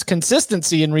program's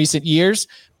consistency in recent years,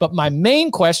 but my main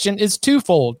question is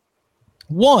twofold.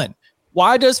 One,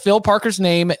 why does Phil Parker's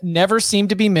name never seem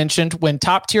to be mentioned when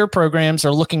top-tier programs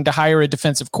are looking to hire a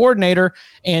defensive coordinator?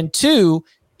 And two,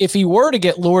 if he were to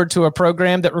get lured to a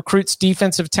program that recruits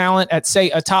defensive talent at,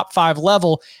 say, a top 5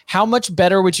 level, how much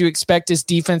better would you expect his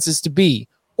defenses to be?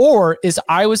 Or is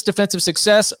Iowa's defensive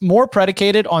success more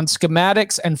predicated on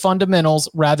schematics and fundamentals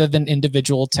rather than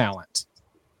individual talent?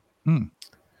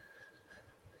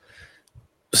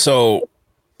 So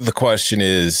the question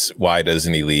is, why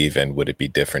doesn't he leave, and would it be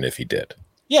different if he did?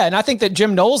 Yeah, and I think that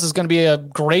Jim Knowles is going to be a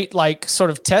great sort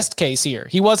of test case here.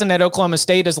 He wasn't at Oklahoma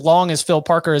State as long as Phil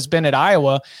Parker has been at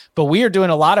Iowa, but we are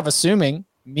doing a lot of assuming,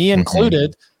 me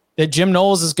included, that Jim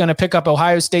Knowles is going to pick up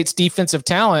Ohio State's defensive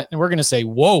talent, and we're going to say,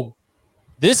 whoa,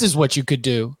 this is what you could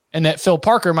do, and that Phil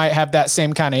Parker might have that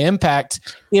same kind of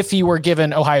impact if he were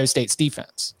given Ohio State's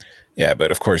defense. Yeah,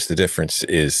 but of course the difference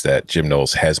is that Jim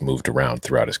Knowles has moved around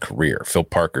throughout his career. Phil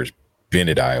Parker's been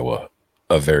at Iowa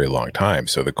a very long time.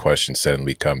 So the question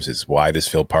suddenly becomes is why does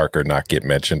Phil Parker not get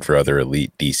mentioned for other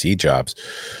elite DC jobs?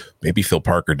 Maybe Phil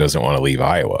Parker doesn't want to leave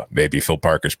Iowa. Maybe Phil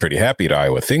Parker's pretty happy at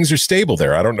Iowa. Things are stable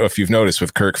there. I don't know if you've noticed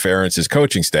with Kirk Ferentz's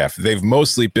coaching staff. They've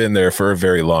mostly been there for a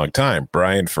very long time.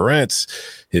 Brian Ferentz,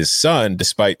 his son,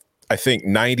 despite I think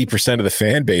 90% of the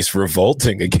fan base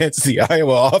revolting against the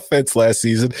Iowa offense last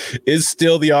season, is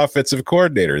still the offensive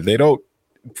coordinator.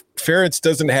 Ferentz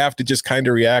doesn't have to just kind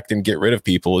of react and get rid of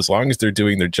people. As long as they're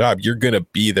doing their job, you're going to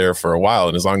be there for a while.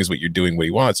 And as long as what you're doing what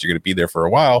he wants, you're going to be there for a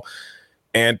while.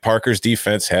 And Parker's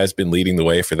defense has been leading the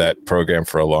way for that program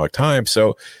for a long time.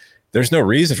 So there's no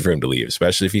reason for him to leave,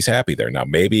 especially if he's happy there. Now,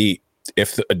 maybe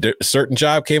if a certain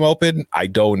job came open, I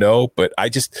don't know. But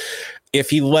if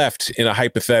he left in a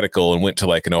hypothetical and went to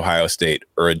like an Ohio State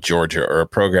or a Georgia or a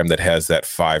program that has that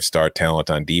 5-star talent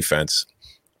on defense,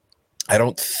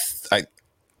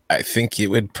 I think it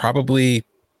would probably,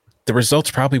 the results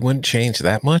probably wouldn't change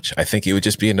that much. I think it would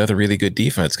just be another really good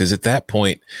defense, because at that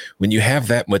point, when you have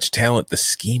that much talent, the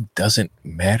scheme doesn't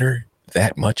matter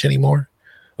that much anymore.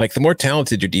 Like the more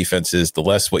talented your defense is, the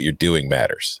less what you're doing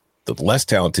matters. The less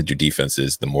talented your defense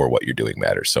is, the more what you're doing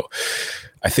matters. So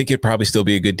I think it'd probably still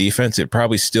be a good defense. It'd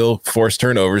probably still force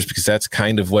turnovers, because that's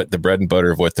kind of what the bread and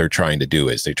butter of what they're trying to do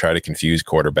is. They try to confuse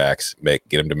quarterbacks,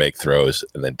 get them to make throws,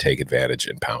 and then take advantage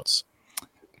and pounce.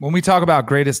 When we talk about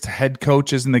greatest head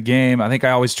coaches in the game, I think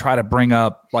I always try to bring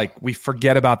up, like, we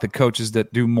forget about the coaches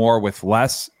that do more with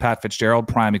less. Pat Fitzgerald,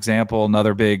 prime example,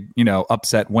 another big,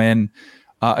 upset win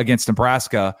against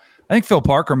Nebraska. I think Phil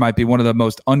Parker might be one of the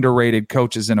most underrated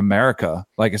coaches in America,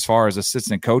 like as far as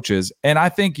assistant coaches. And I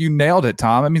think you nailed it,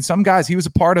 Tom. I mean, some guys, he was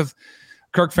a part of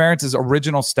Kirk Ferentz's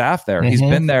original staff there. Mm-hmm. He's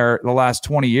been there the last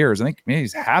 20 years. I think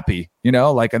he's happy,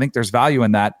 I think there's value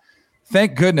in that.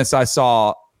 Thank goodness I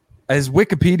saw his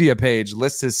Wikipedia page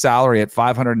lists his salary at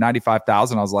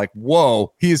 $595,000. I was like,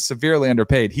 whoa, he is severely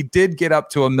underpaid. He did get up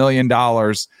to $1 million,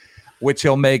 which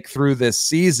he'll make through this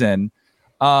season.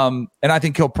 And I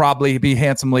think he'll probably be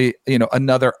handsomely,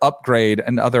 another upgrade,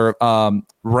 another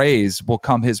raise will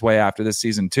come his way after this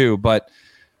season too. But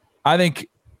I think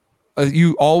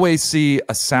you always see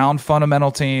a sound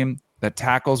fundamental team that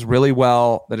tackles really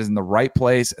well, that is in the right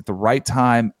place at the right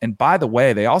time. And by the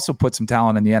way, they also put some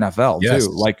talent in the NFL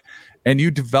too. And you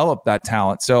develop that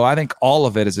talent. So I think all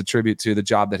of it is a tribute to the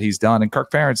job that he's done. And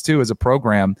Kirk Ferentz too, as a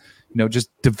program, just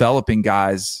developing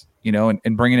guys,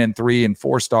 and bringing in 3 and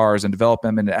 4 stars and develop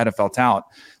them into NFL talent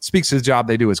speaks to the job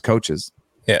they do as coaches.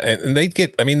 Yeah, and they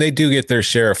do get their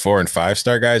share of 4 and 5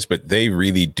 star guys, but they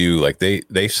really do, like,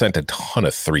 they've sent a ton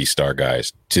of 3-star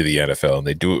guys to the NFL, and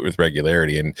they do it with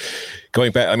regularity. And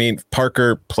going back,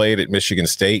 Parker played at Michigan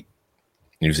State.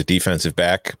 He was a defensive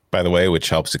back, by the way, which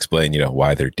helps explain,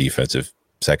 why their defensive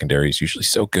secondary is usually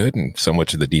so good, and so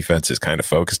much of the defense is kind of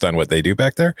focused on what they do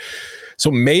back there.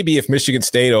 So maybe if Michigan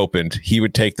State opened, he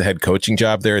would take the head coaching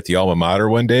job there at the alma mater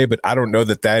one day, but I don't know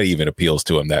that even appeals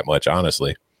to him that much,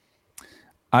 honestly.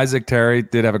 Isaac Terry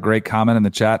did have a great comment in the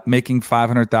chat. Making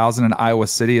 $500,000 in Iowa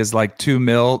City is like $2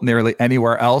 million nearly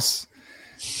anywhere else.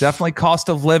 Definitely cost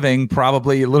of living,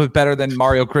 probably a little bit better than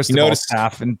Mario Cristobal's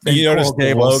staff. And you noticed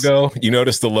the logo? You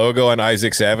noticed the logo on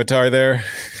Isaac's avatar there?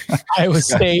 Iowa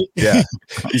State. Yeah.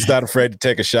 He's not afraid to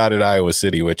take a shot at Iowa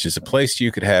City, which is a place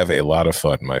you could have a lot of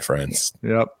fun, my friends.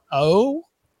 Yep. Oh,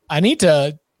 I need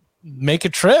to make a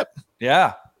trip.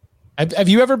 Yeah. Have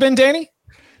you ever been, Danny?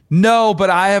 No, but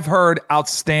I have heard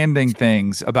outstanding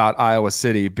things about Iowa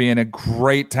City being a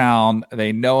great town.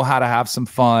 They know how to have some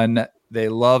fun. They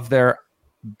love their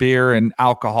beer and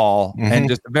alcohol, and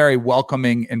just a very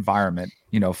welcoming environment,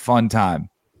 fun time.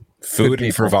 Food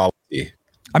and frivolity.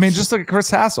 Just look at Chris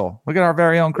Hassel. Look at our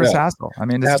very own Chris Hassel. Does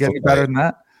it get any better than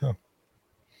that? Oh.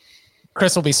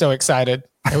 Chris will be so excited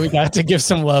that we got to give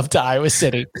some love to Iowa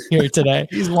City here today.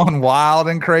 He's one wild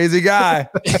and crazy guy.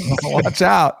 Watch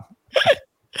out.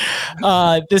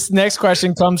 This next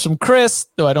question comes from Chris,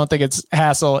 though I don't think it's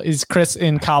Hassel. Is Chris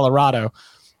in Colorado?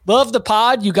 Love the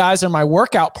pod. You guys are my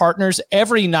workout partners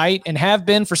every night and have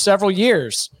been for several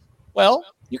years. Well,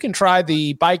 you can try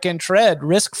the bike and tread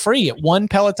risk-free at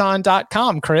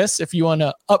onepeloton.com, Chris, if you want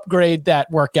to upgrade that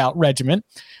workout regimen.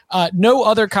 No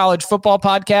other college football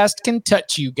podcast can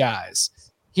touch you guys.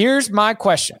 Here's my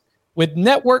question. With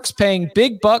networks paying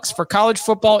big bucks for college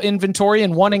football inventory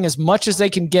and wanting as much as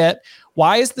they can get,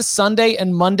 why is the Sunday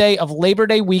and Monday of Labor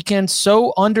Day weekend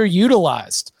so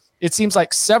underutilized? It seems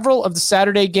like several of the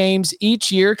Saturday games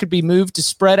each year could be moved to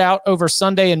spread out over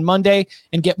Sunday and Monday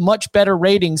and get much better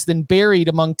ratings than buried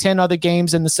among 10 other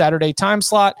games in the Saturday time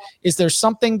slot. Is there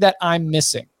something that I'm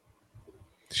missing?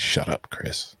 Shut up,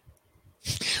 Chris.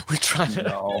 We're trying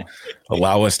to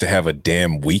allow us to have a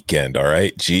damn weekend. All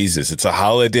right. Jesus, it's a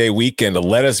holiday weekend.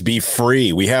 Let us be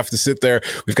free. We have to sit there.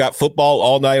 We've got football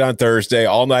all night on Thursday,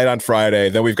 all night on Friday.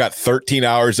 Then we've got 13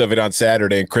 hours of it on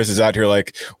Saturday. And Chris is out here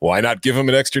like, why not give him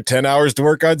an extra 10 hours to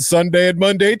work on Sunday and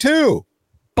Monday too?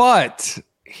 But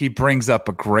he brings up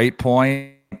a great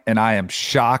point, and I am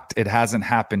shocked it hasn't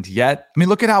happened yet. I mean,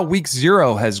 look at how week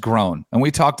 0 has grown. And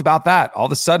we talked about that. All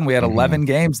of a sudden, we had 11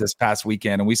 games this past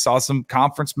weekend, and we saw some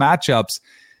conference matchups.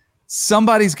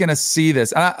 Somebody's going to see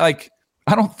this. I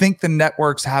don't think the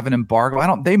networks have an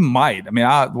embargo. They might. I mean,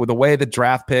 with the way the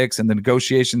draft picks and the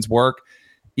negotiations work,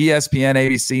 ESPN,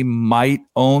 ABC might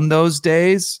own those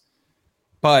days.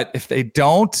 But if they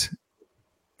don't,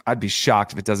 I'd be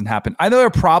shocked if it doesn't happen. I know there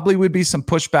probably would be some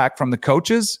pushback from the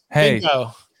coaches. Hey,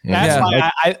 bingo. That's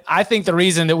why I think the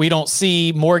reason that we don't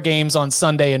see more games on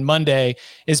Sunday and Monday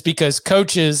is because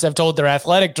coaches have told their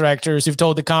athletic directors, who've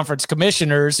told the conference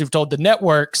commissioners, who've told the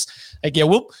networks, like, yeah,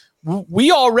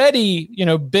 we already,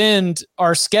 bend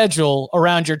our schedule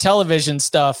around your television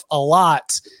stuff a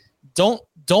lot.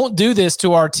 Don't do this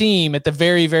to our team at the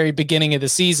very, very beginning of the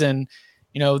season.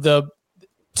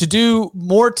 To do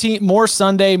more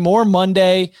Sunday, more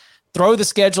Monday, throw the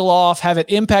schedule off, have it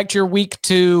impact your week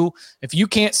 2. If you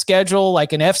can't schedule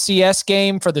like an FCS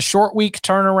game for the short week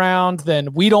turnaround,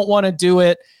 then we don't want to do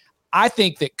it. I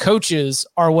think that coaches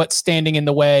are what's standing in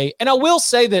the way. And I will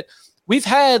say that we've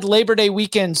had Labor Day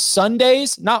weekend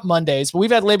Sundays, not Mondays, but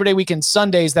we've had Labor Day weekend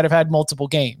Sundays that have had multiple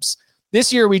games.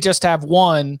 This year we just have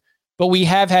one, but we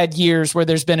have had years where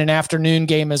there's been an afternoon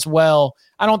game as well.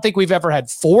 I don't think we've ever had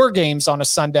 4 games on a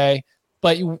Sunday,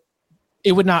 but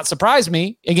it would not surprise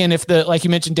me. Again, like you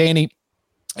mentioned, Danny,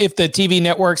 if the TV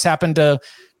networks happen to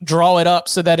draw it up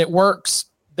so that it works,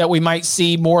 that we might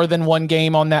see more than one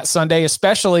game on that Sunday,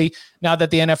 especially now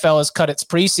that the NFL has cut its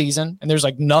preseason and there's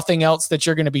like nothing else that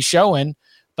you're going to be showing.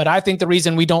 But I think the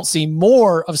reason we don't see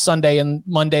more of Sunday and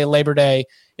Monday Labor Day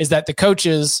is that the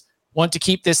coaches want to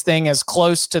keep this thing as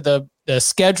close to the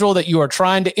schedule that you are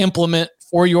trying to implement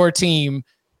for your team.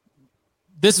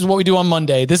 This is what we do on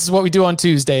Monday. This is what we do on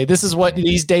Tuesday. This is what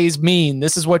these days mean.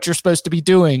 This is what you're supposed to be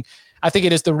doing. I think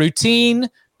it is the routine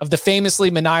of the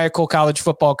famously maniacal college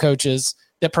football coaches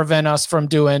that prevent us from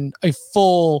doing a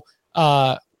full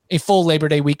Labor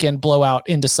Day weekend blowout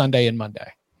into Sunday and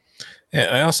Monday. And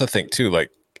I also think too,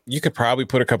 like, you could probably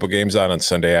put a couple games on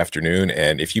Sunday afternoon.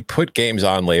 And if you put games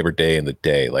on Labor Day in the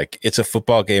day, like, it's a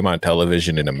football game on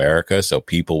television in America, so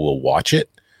people will watch it.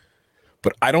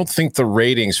 But I don't think the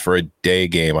ratings for a day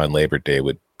game on Labor Day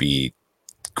would be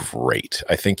great.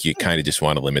 I think you kind of just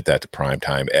want to limit that to prime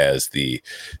time as the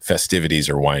festivities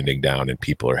are winding down and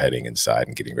people are heading inside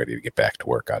and getting ready to get back to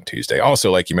work on Tuesday.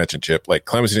 Also, like you mentioned, Chip, like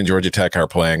Clemson and Georgia Tech are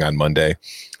playing on Monday,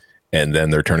 and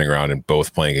then they're turning around and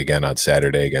both playing again on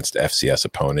Saturday against FCS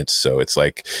opponents. So it's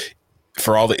like,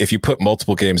 if you put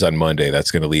multiple games on Monday, that's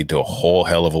going to lead to a whole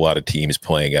hell of a lot of teams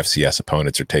playing FCS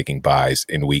opponents or taking buys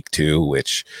in week 2,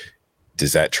 which,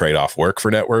 does that trade-off work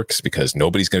for networks? Because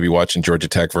nobody's going to be watching Georgia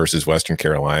Tech versus Western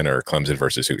Carolina or Clemson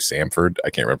versus Samford. I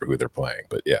can't remember who they're playing,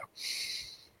 but yeah.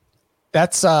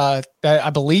 That's that I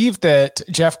believe that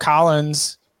Jeff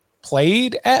Collins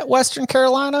played at Western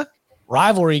Carolina.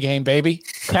 Rivalry game, baby.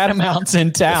 Catamounts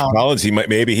in town. Collins,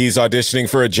 maybe he's auditioning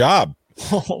for a job.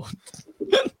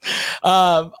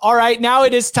 All right, now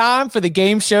it is time for the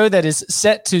game show that is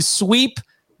set to sweep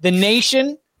the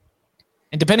nation.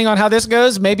 And depending on how this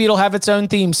goes, maybe it'll have its own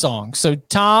theme song. So,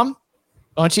 Tom,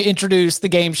 why don't you introduce the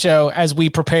game show as we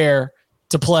prepare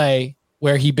to play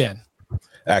Where He Been?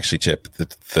 Actually, Chip,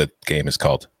 the game is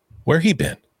called Where He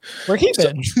Been. Where He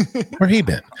Been? Where He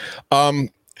Been.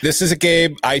 This is a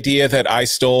game idea that I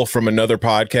stole from another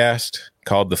podcast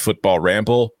called The Football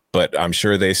Ramble, but I'm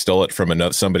sure they stole it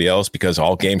from somebody else, because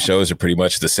all game shows are pretty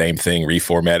much the same thing,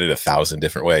 reformatted 1,000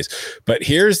 different ways. But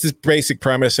here's the basic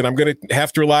premise, and I'm going to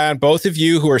have to rely on both of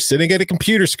you who are sitting at a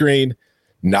computer screen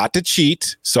not to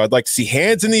cheat. So I'd like to see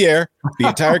hands in the air the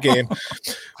entire game.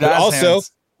 But also,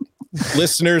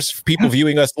 listeners, people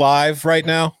viewing us live right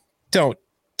now, don't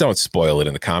spoil it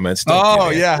in the comments.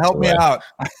 Help me out.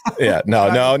 Yeah, no,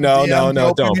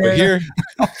 don't. But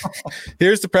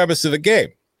here's the premise of the game.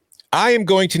 I am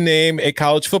going to name a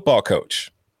college football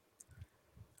coach.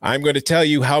 I'm going to tell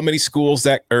you how many schools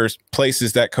or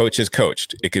places that coach has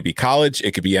coached. It could be college,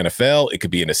 it could be NFL, it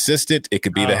could be an assistant, it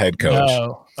could be the head coach.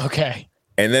 No. Okay.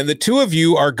 And then the two of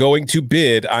you are going to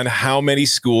bid on how many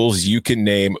schools you can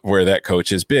name where that coach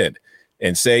has been.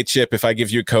 And say, Chip, if I give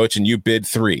you a coach and you bid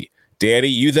 3, Danny,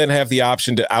 you then have the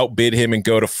option to outbid him and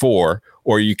go to 4,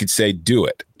 or you could say, do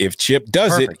it. If Chip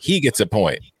does it, he gets a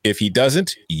point. If he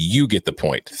doesn't, you get the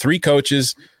point. 3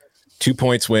 coaches, 2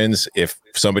 points wins. If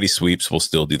somebody sweeps, we'll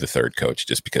still do the third coach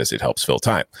just because it helps fill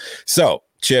time. So,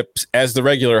 Chip, as the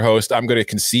regular host, I'm going to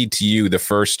concede to you the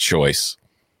first choice.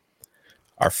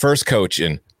 Our first coach,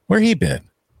 and where he been,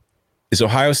 is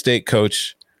Ohio State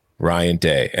coach Ryan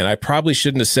Day. And I probably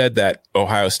shouldn't have said that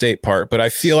Ohio State part, but I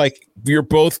feel like you're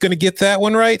both going to get that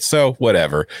one right. So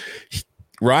whatever.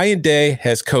 Ryan Day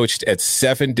has coached at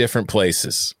 7 different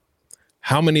places.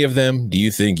 How many of them do you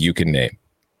think you can name?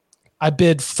 I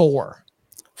bid 4.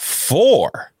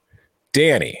 4.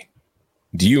 Danny,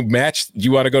 do you match? Do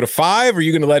you want to go to 5 or are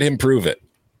you going to let him prove it?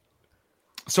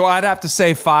 So I'd have to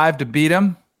say 5 to beat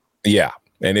him. Yeah.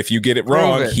 And if you get it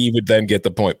wrong, he would then get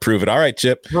the point. Prove it. All right,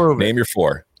 Chip. Name your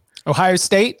 4. Ohio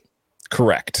State.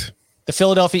 Correct. The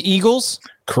Philadelphia Eagles.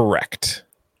 Correct.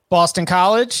 Boston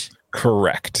College.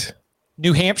 Correct.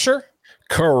 New Hampshire.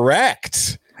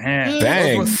 Correct.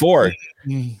 Bang. 4.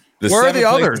 Where are the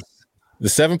others? The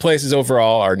 7 places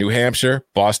overall are New Hampshire,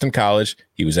 Boston College.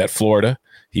 He was at Florida.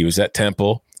 He was at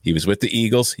Temple. He was with the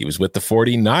Eagles. He was with the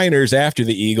 49ers after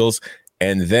the Eagles.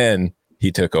 And then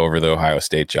he took over the Ohio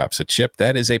State job. So, Chip,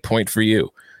 that is a point for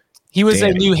you. He was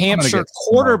a New Hampshire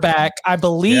quarterback, I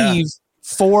believe,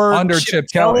 for under Chip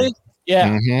Kelly. Yeah.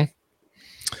 Mm-hmm.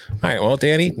 All right. Well,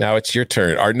 Danny, now it's your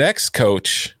turn. Our next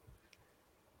coach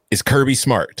is Kirby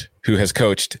Smart, who has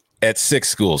coached at 6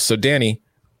 schools. So, Danny,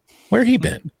 where he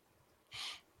been?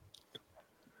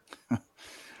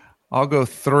 I'll go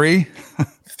 3.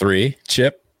 3.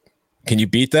 Chip, can you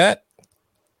beat that?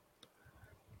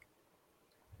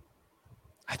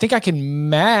 I think I can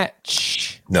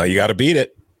match. No, you got to beat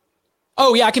it.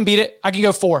 Oh, yeah, I can beat it. I can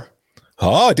go 4.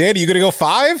 Oh, Danny, you going to go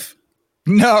 5?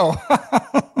 No.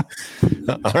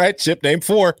 All right, Chip, name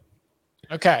 4.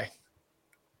 Okay.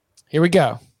 Here we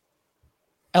go.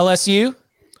 LSU.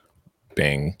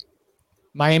 Bing.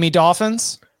 Miami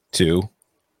Dolphins. 2.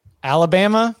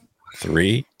 Alabama.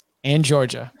 3. And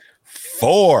Georgia.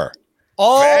 4.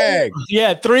 Oh, bang.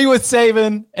 Yeah, 3 with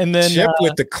Saban, and then Chip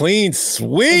with the clean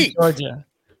sweep. Georgia.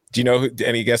 Do you know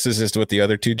any guesses as to what the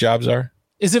other 2 jobs are?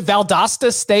 Is it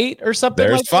Valdosta State or something?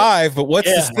 There's like 5, but what's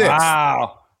the 6th?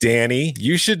 Wow. Danny,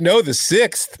 you should know the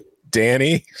 6th.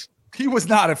 Danny, He was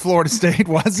not at Florida State,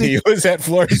 was he? he was at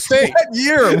Florida State. What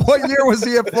year? What year was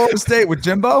he at Florida State with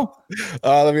Jimbo?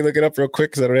 Let me look it up real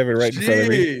quick because I don't have it right in front of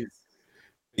me.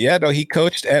 Yeah, no, he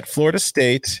coached at Florida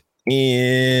State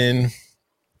in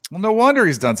Well, no wonder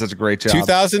he's done such a great job.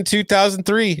 2002,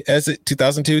 2003.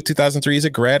 2002, 2003 as a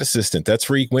grad assistant. That's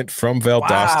where he went from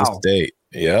Valdosta State.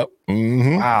 Yep.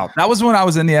 Mm-hmm. Wow. That was when I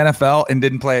was in the NFL and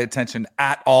didn't pay attention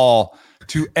at all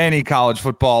to any college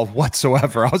football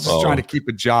whatsoever. I was just trying to keep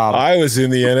a job. I was in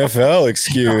the NFL,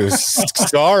 excuse.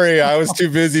 Sorry, I was too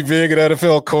busy being an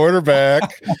NFL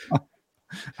quarterback.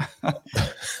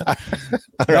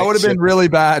 That would have been really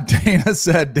bad. Dana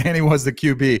said Danny was the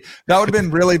QB. That would have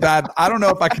been really bad. I don't know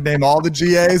if I can name all the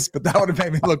GAs, but that would have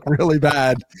made me look really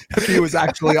bad if he was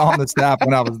actually on the staff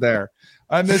when I was there.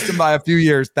 I missed him by a few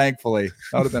years, thankfully.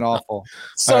 That would have been awful.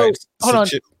 So, hold on.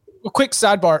 A quick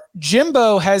sidebar.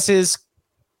 Jimbo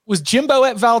was Jimbo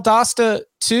at Valdosta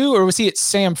too, or was he at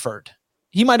Samford?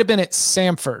 He might have been at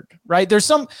Samford, right? There's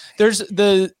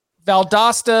the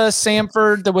Valdosta,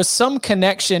 Samford. There was some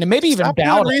connection, and maybe even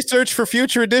doing research for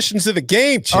future editions of the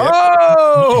game, Chip.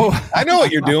 Oh, I know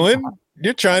what you're doing.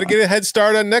 You're trying to get a head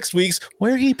start on next week's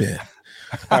Where He Been.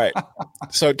 All right.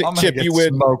 So, Chip, you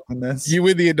win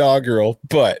the inaugural,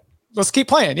 but let's keep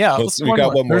playing. Yeah. We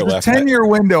got one more There's left. a 10-year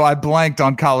window. I blanked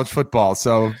on college football,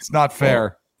 so it's not fair.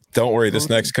 Well, don't worry. This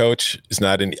next coach is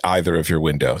not in either of your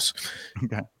windows.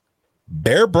 Okay.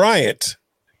 Bear Bryant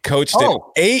coached at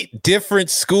 8 different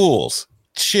schools.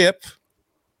 Chip,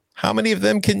 how many of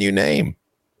them can you name?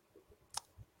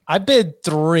 I bid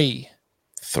 3.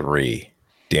 3.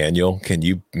 Daniel, can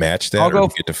you match that or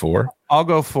get to 4? I'll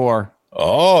go 4.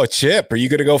 Oh, Chip, are you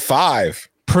going to go 5?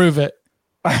 Prove it.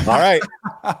 All right.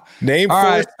 Name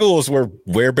 4 schools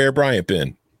where Bear Bryant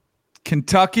been.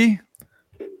 Kentucky.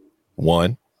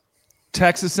 1.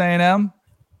 Texas A&M.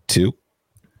 2.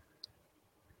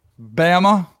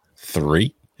 Bama.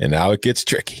 3. And now it gets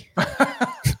tricky.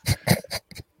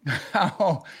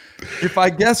 If I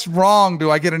guess wrong,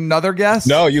 do I get another guess?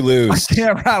 No, you lose. I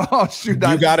can't rattle. Oh, shoot.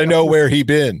 You got to know where he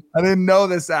been. I didn't know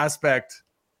this aspect.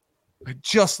 I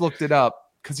just looked it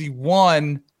up because he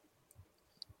won.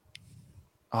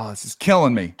 Oh, this is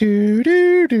killing me.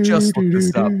 Just looked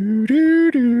this up.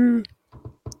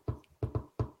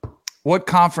 What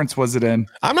conference was it in?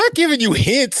 I'm not giving you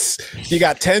hints. You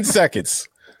got 10 seconds.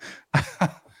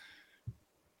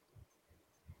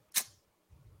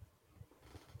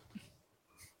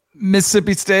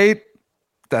 Mississippi State.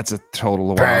 That's a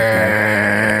total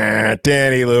wild.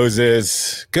 Danny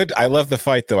loses. Good. I love the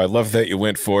fight, though. I love that you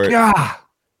went for it. Yeah.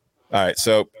 All right,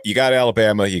 so you got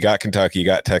Alabama, you got Kentucky, you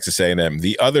got Texas A&M.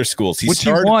 The other schools, he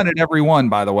won at every one,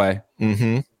 by the way.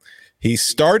 Mm-hmm. He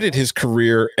started his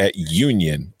career at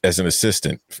Union as an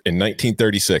assistant in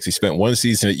 1936. He spent one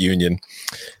season at Union.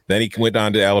 Then he went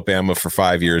on to Alabama for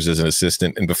 5 years as an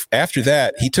assistant. And after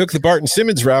that, he took the Barton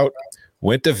Simmons route,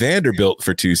 went to Vanderbilt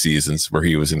for 2 seasons where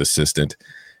he was an assistant.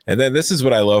 And then this is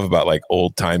what I love about like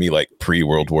old-timey, like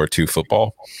pre-World War II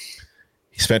football.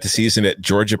 He spent a season at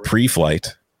Georgia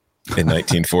Pre-Flight in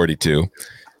 1942,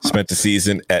 spent a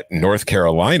season at North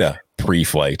Carolina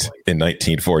Pre-Flight in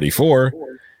 1944,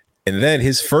 and then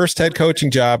his first head coaching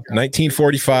job,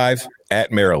 1945,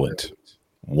 at Maryland.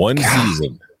 One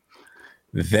season.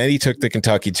 Then he took the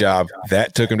Kentucky job.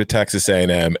 That took him to Texas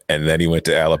A&M, and then he went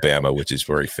to Alabama, which is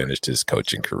where he finished his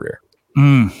coaching career.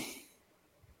 Would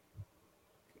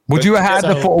you have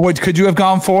had could you have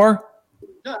gone 4?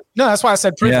 No, that's why I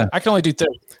said pre-flight. I can only do 3.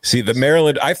 See, the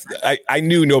Maryland, I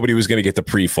knew nobody was going to get the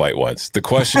pre-flight ones. The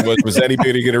question was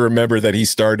anybody going to remember that he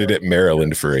started at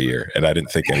Maryland for a year? And I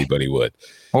didn't think anybody would.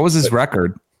 What was his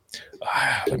record?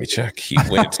 Let me check. He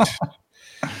went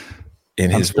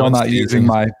I'm still not using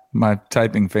my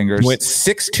typing fingers. Went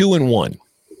 6-2-1.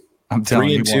 I'm telling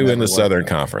you, 3-2 in the Southern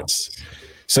Conference.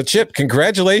 So, Chip,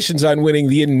 congratulations on winning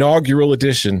the inaugural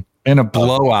edition in a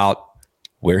blowout.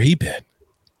 Where he been?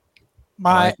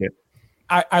 I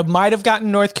might have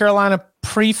gotten North Carolina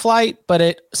pre-flight, but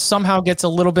it somehow gets a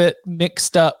little bit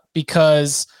mixed up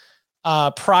because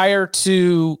prior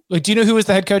to, do you know who was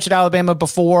the head coach at Alabama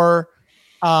before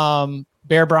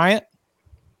Bear Bryant?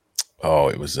 Oh,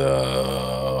 it was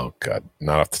God,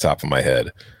 not off the top of my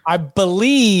head. I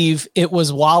believe it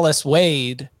was Wallace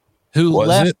Wade who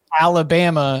left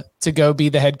Alabama to go be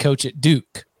the head coach at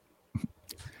Duke.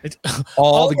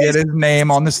 All to get his name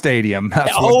on the stadium.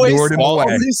 That's what lured him away.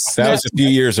 That was a few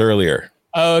years earlier.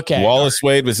 Okay. Wallace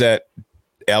Wade was at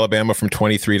Alabama from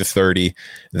 23 to 30.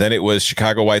 Then it was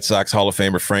Chicago White Sox Hall of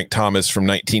Famer Frank Thomas from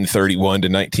 1931 to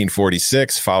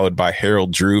 1946, followed by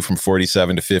Harold Drew from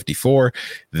 47 to 54.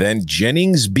 Then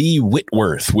Jennings B.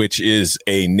 Whitworth, which is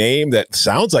a name that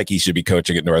sounds like he should be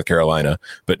coaching at North Carolina,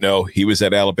 but no, he was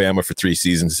at Alabama for 3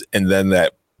 seasons. And then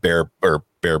that Bear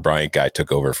Bryant guy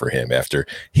took over for him after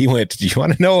he went. Do you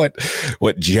want to know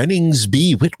what Jennings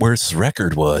B. Whitworth's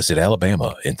record was at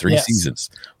Alabama in 3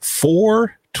 seasons?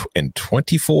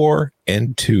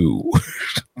 4-24-2.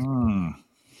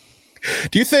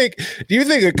 Do you think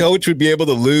a coach would be able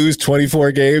to lose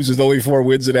 24 games with only 4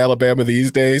 wins in Alabama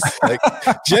these days? Like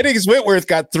Jennings Whitworth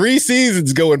got 3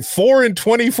 seasons going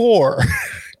 4-24.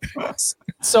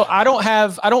 So I don't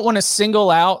want to single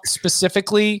out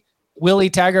specifically Willie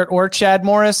Taggart or Chad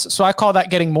Morris. So I call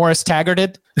that getting Morris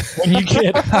Taggarted when you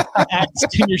get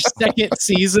axed in your second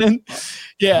season.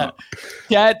 Yeah.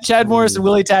 Chad Morris and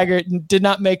Willie Taggart did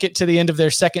not make it to the end of their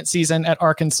second season at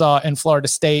Arkansas and Florida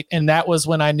State. And that was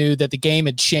when I knew that the game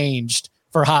had changed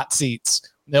for hot seats.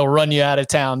 They'll run you out of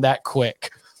town that quick.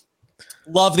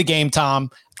 Love the game, Tom.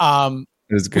 It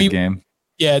was a good game.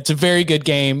 Yeah, it's a very good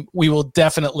game. We will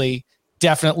definitely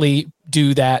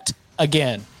do that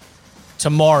again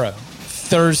tomorrow,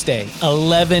 Thursday,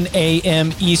 11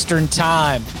 a.m. Eastern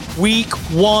time. Week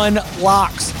 1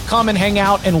 locks. Come and hang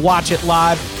out and watch it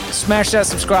live. Smash that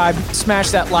subscribe, smash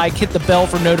that like, hit the bell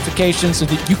for notifications so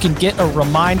that you can get a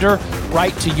reminder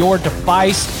right to your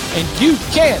device. And you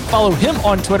can follow him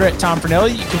on Twitter at Tom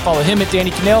Fornelli. You can follow him at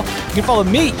Danny Cannell. You can follow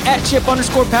me at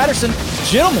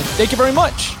Chip_Patterson. Gentlemen, thank you very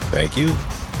much. Thank you.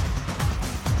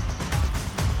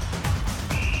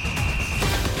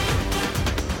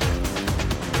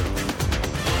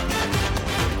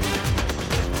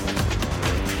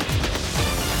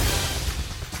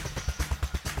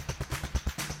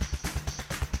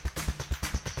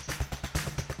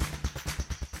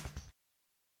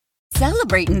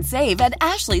 Celebrate and save at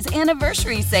Ashley's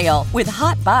Anniversary Sale. With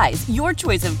Hot Buys, your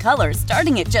choice of colors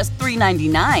starting at just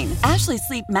 $3.99. Ashley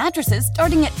Sleep mattresses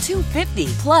starting at $2.50.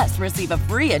 Plus, receive a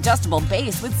free adjustable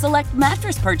base with select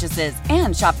mattress purchases.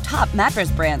 And shop top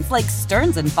mattress brands like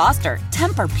Stearns & Foster,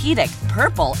 Tempur-Pedic,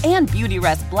 Purple, and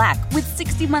Beautyrest Black with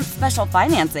 60-month special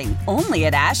financing. Only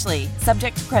at Ashley.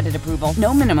 Subject to credit approval.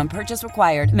 No minimum purchase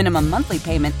required. Minimum monthly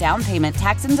payment, down payment,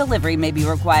 tax, and delivery may be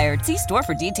required. See store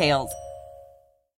for details.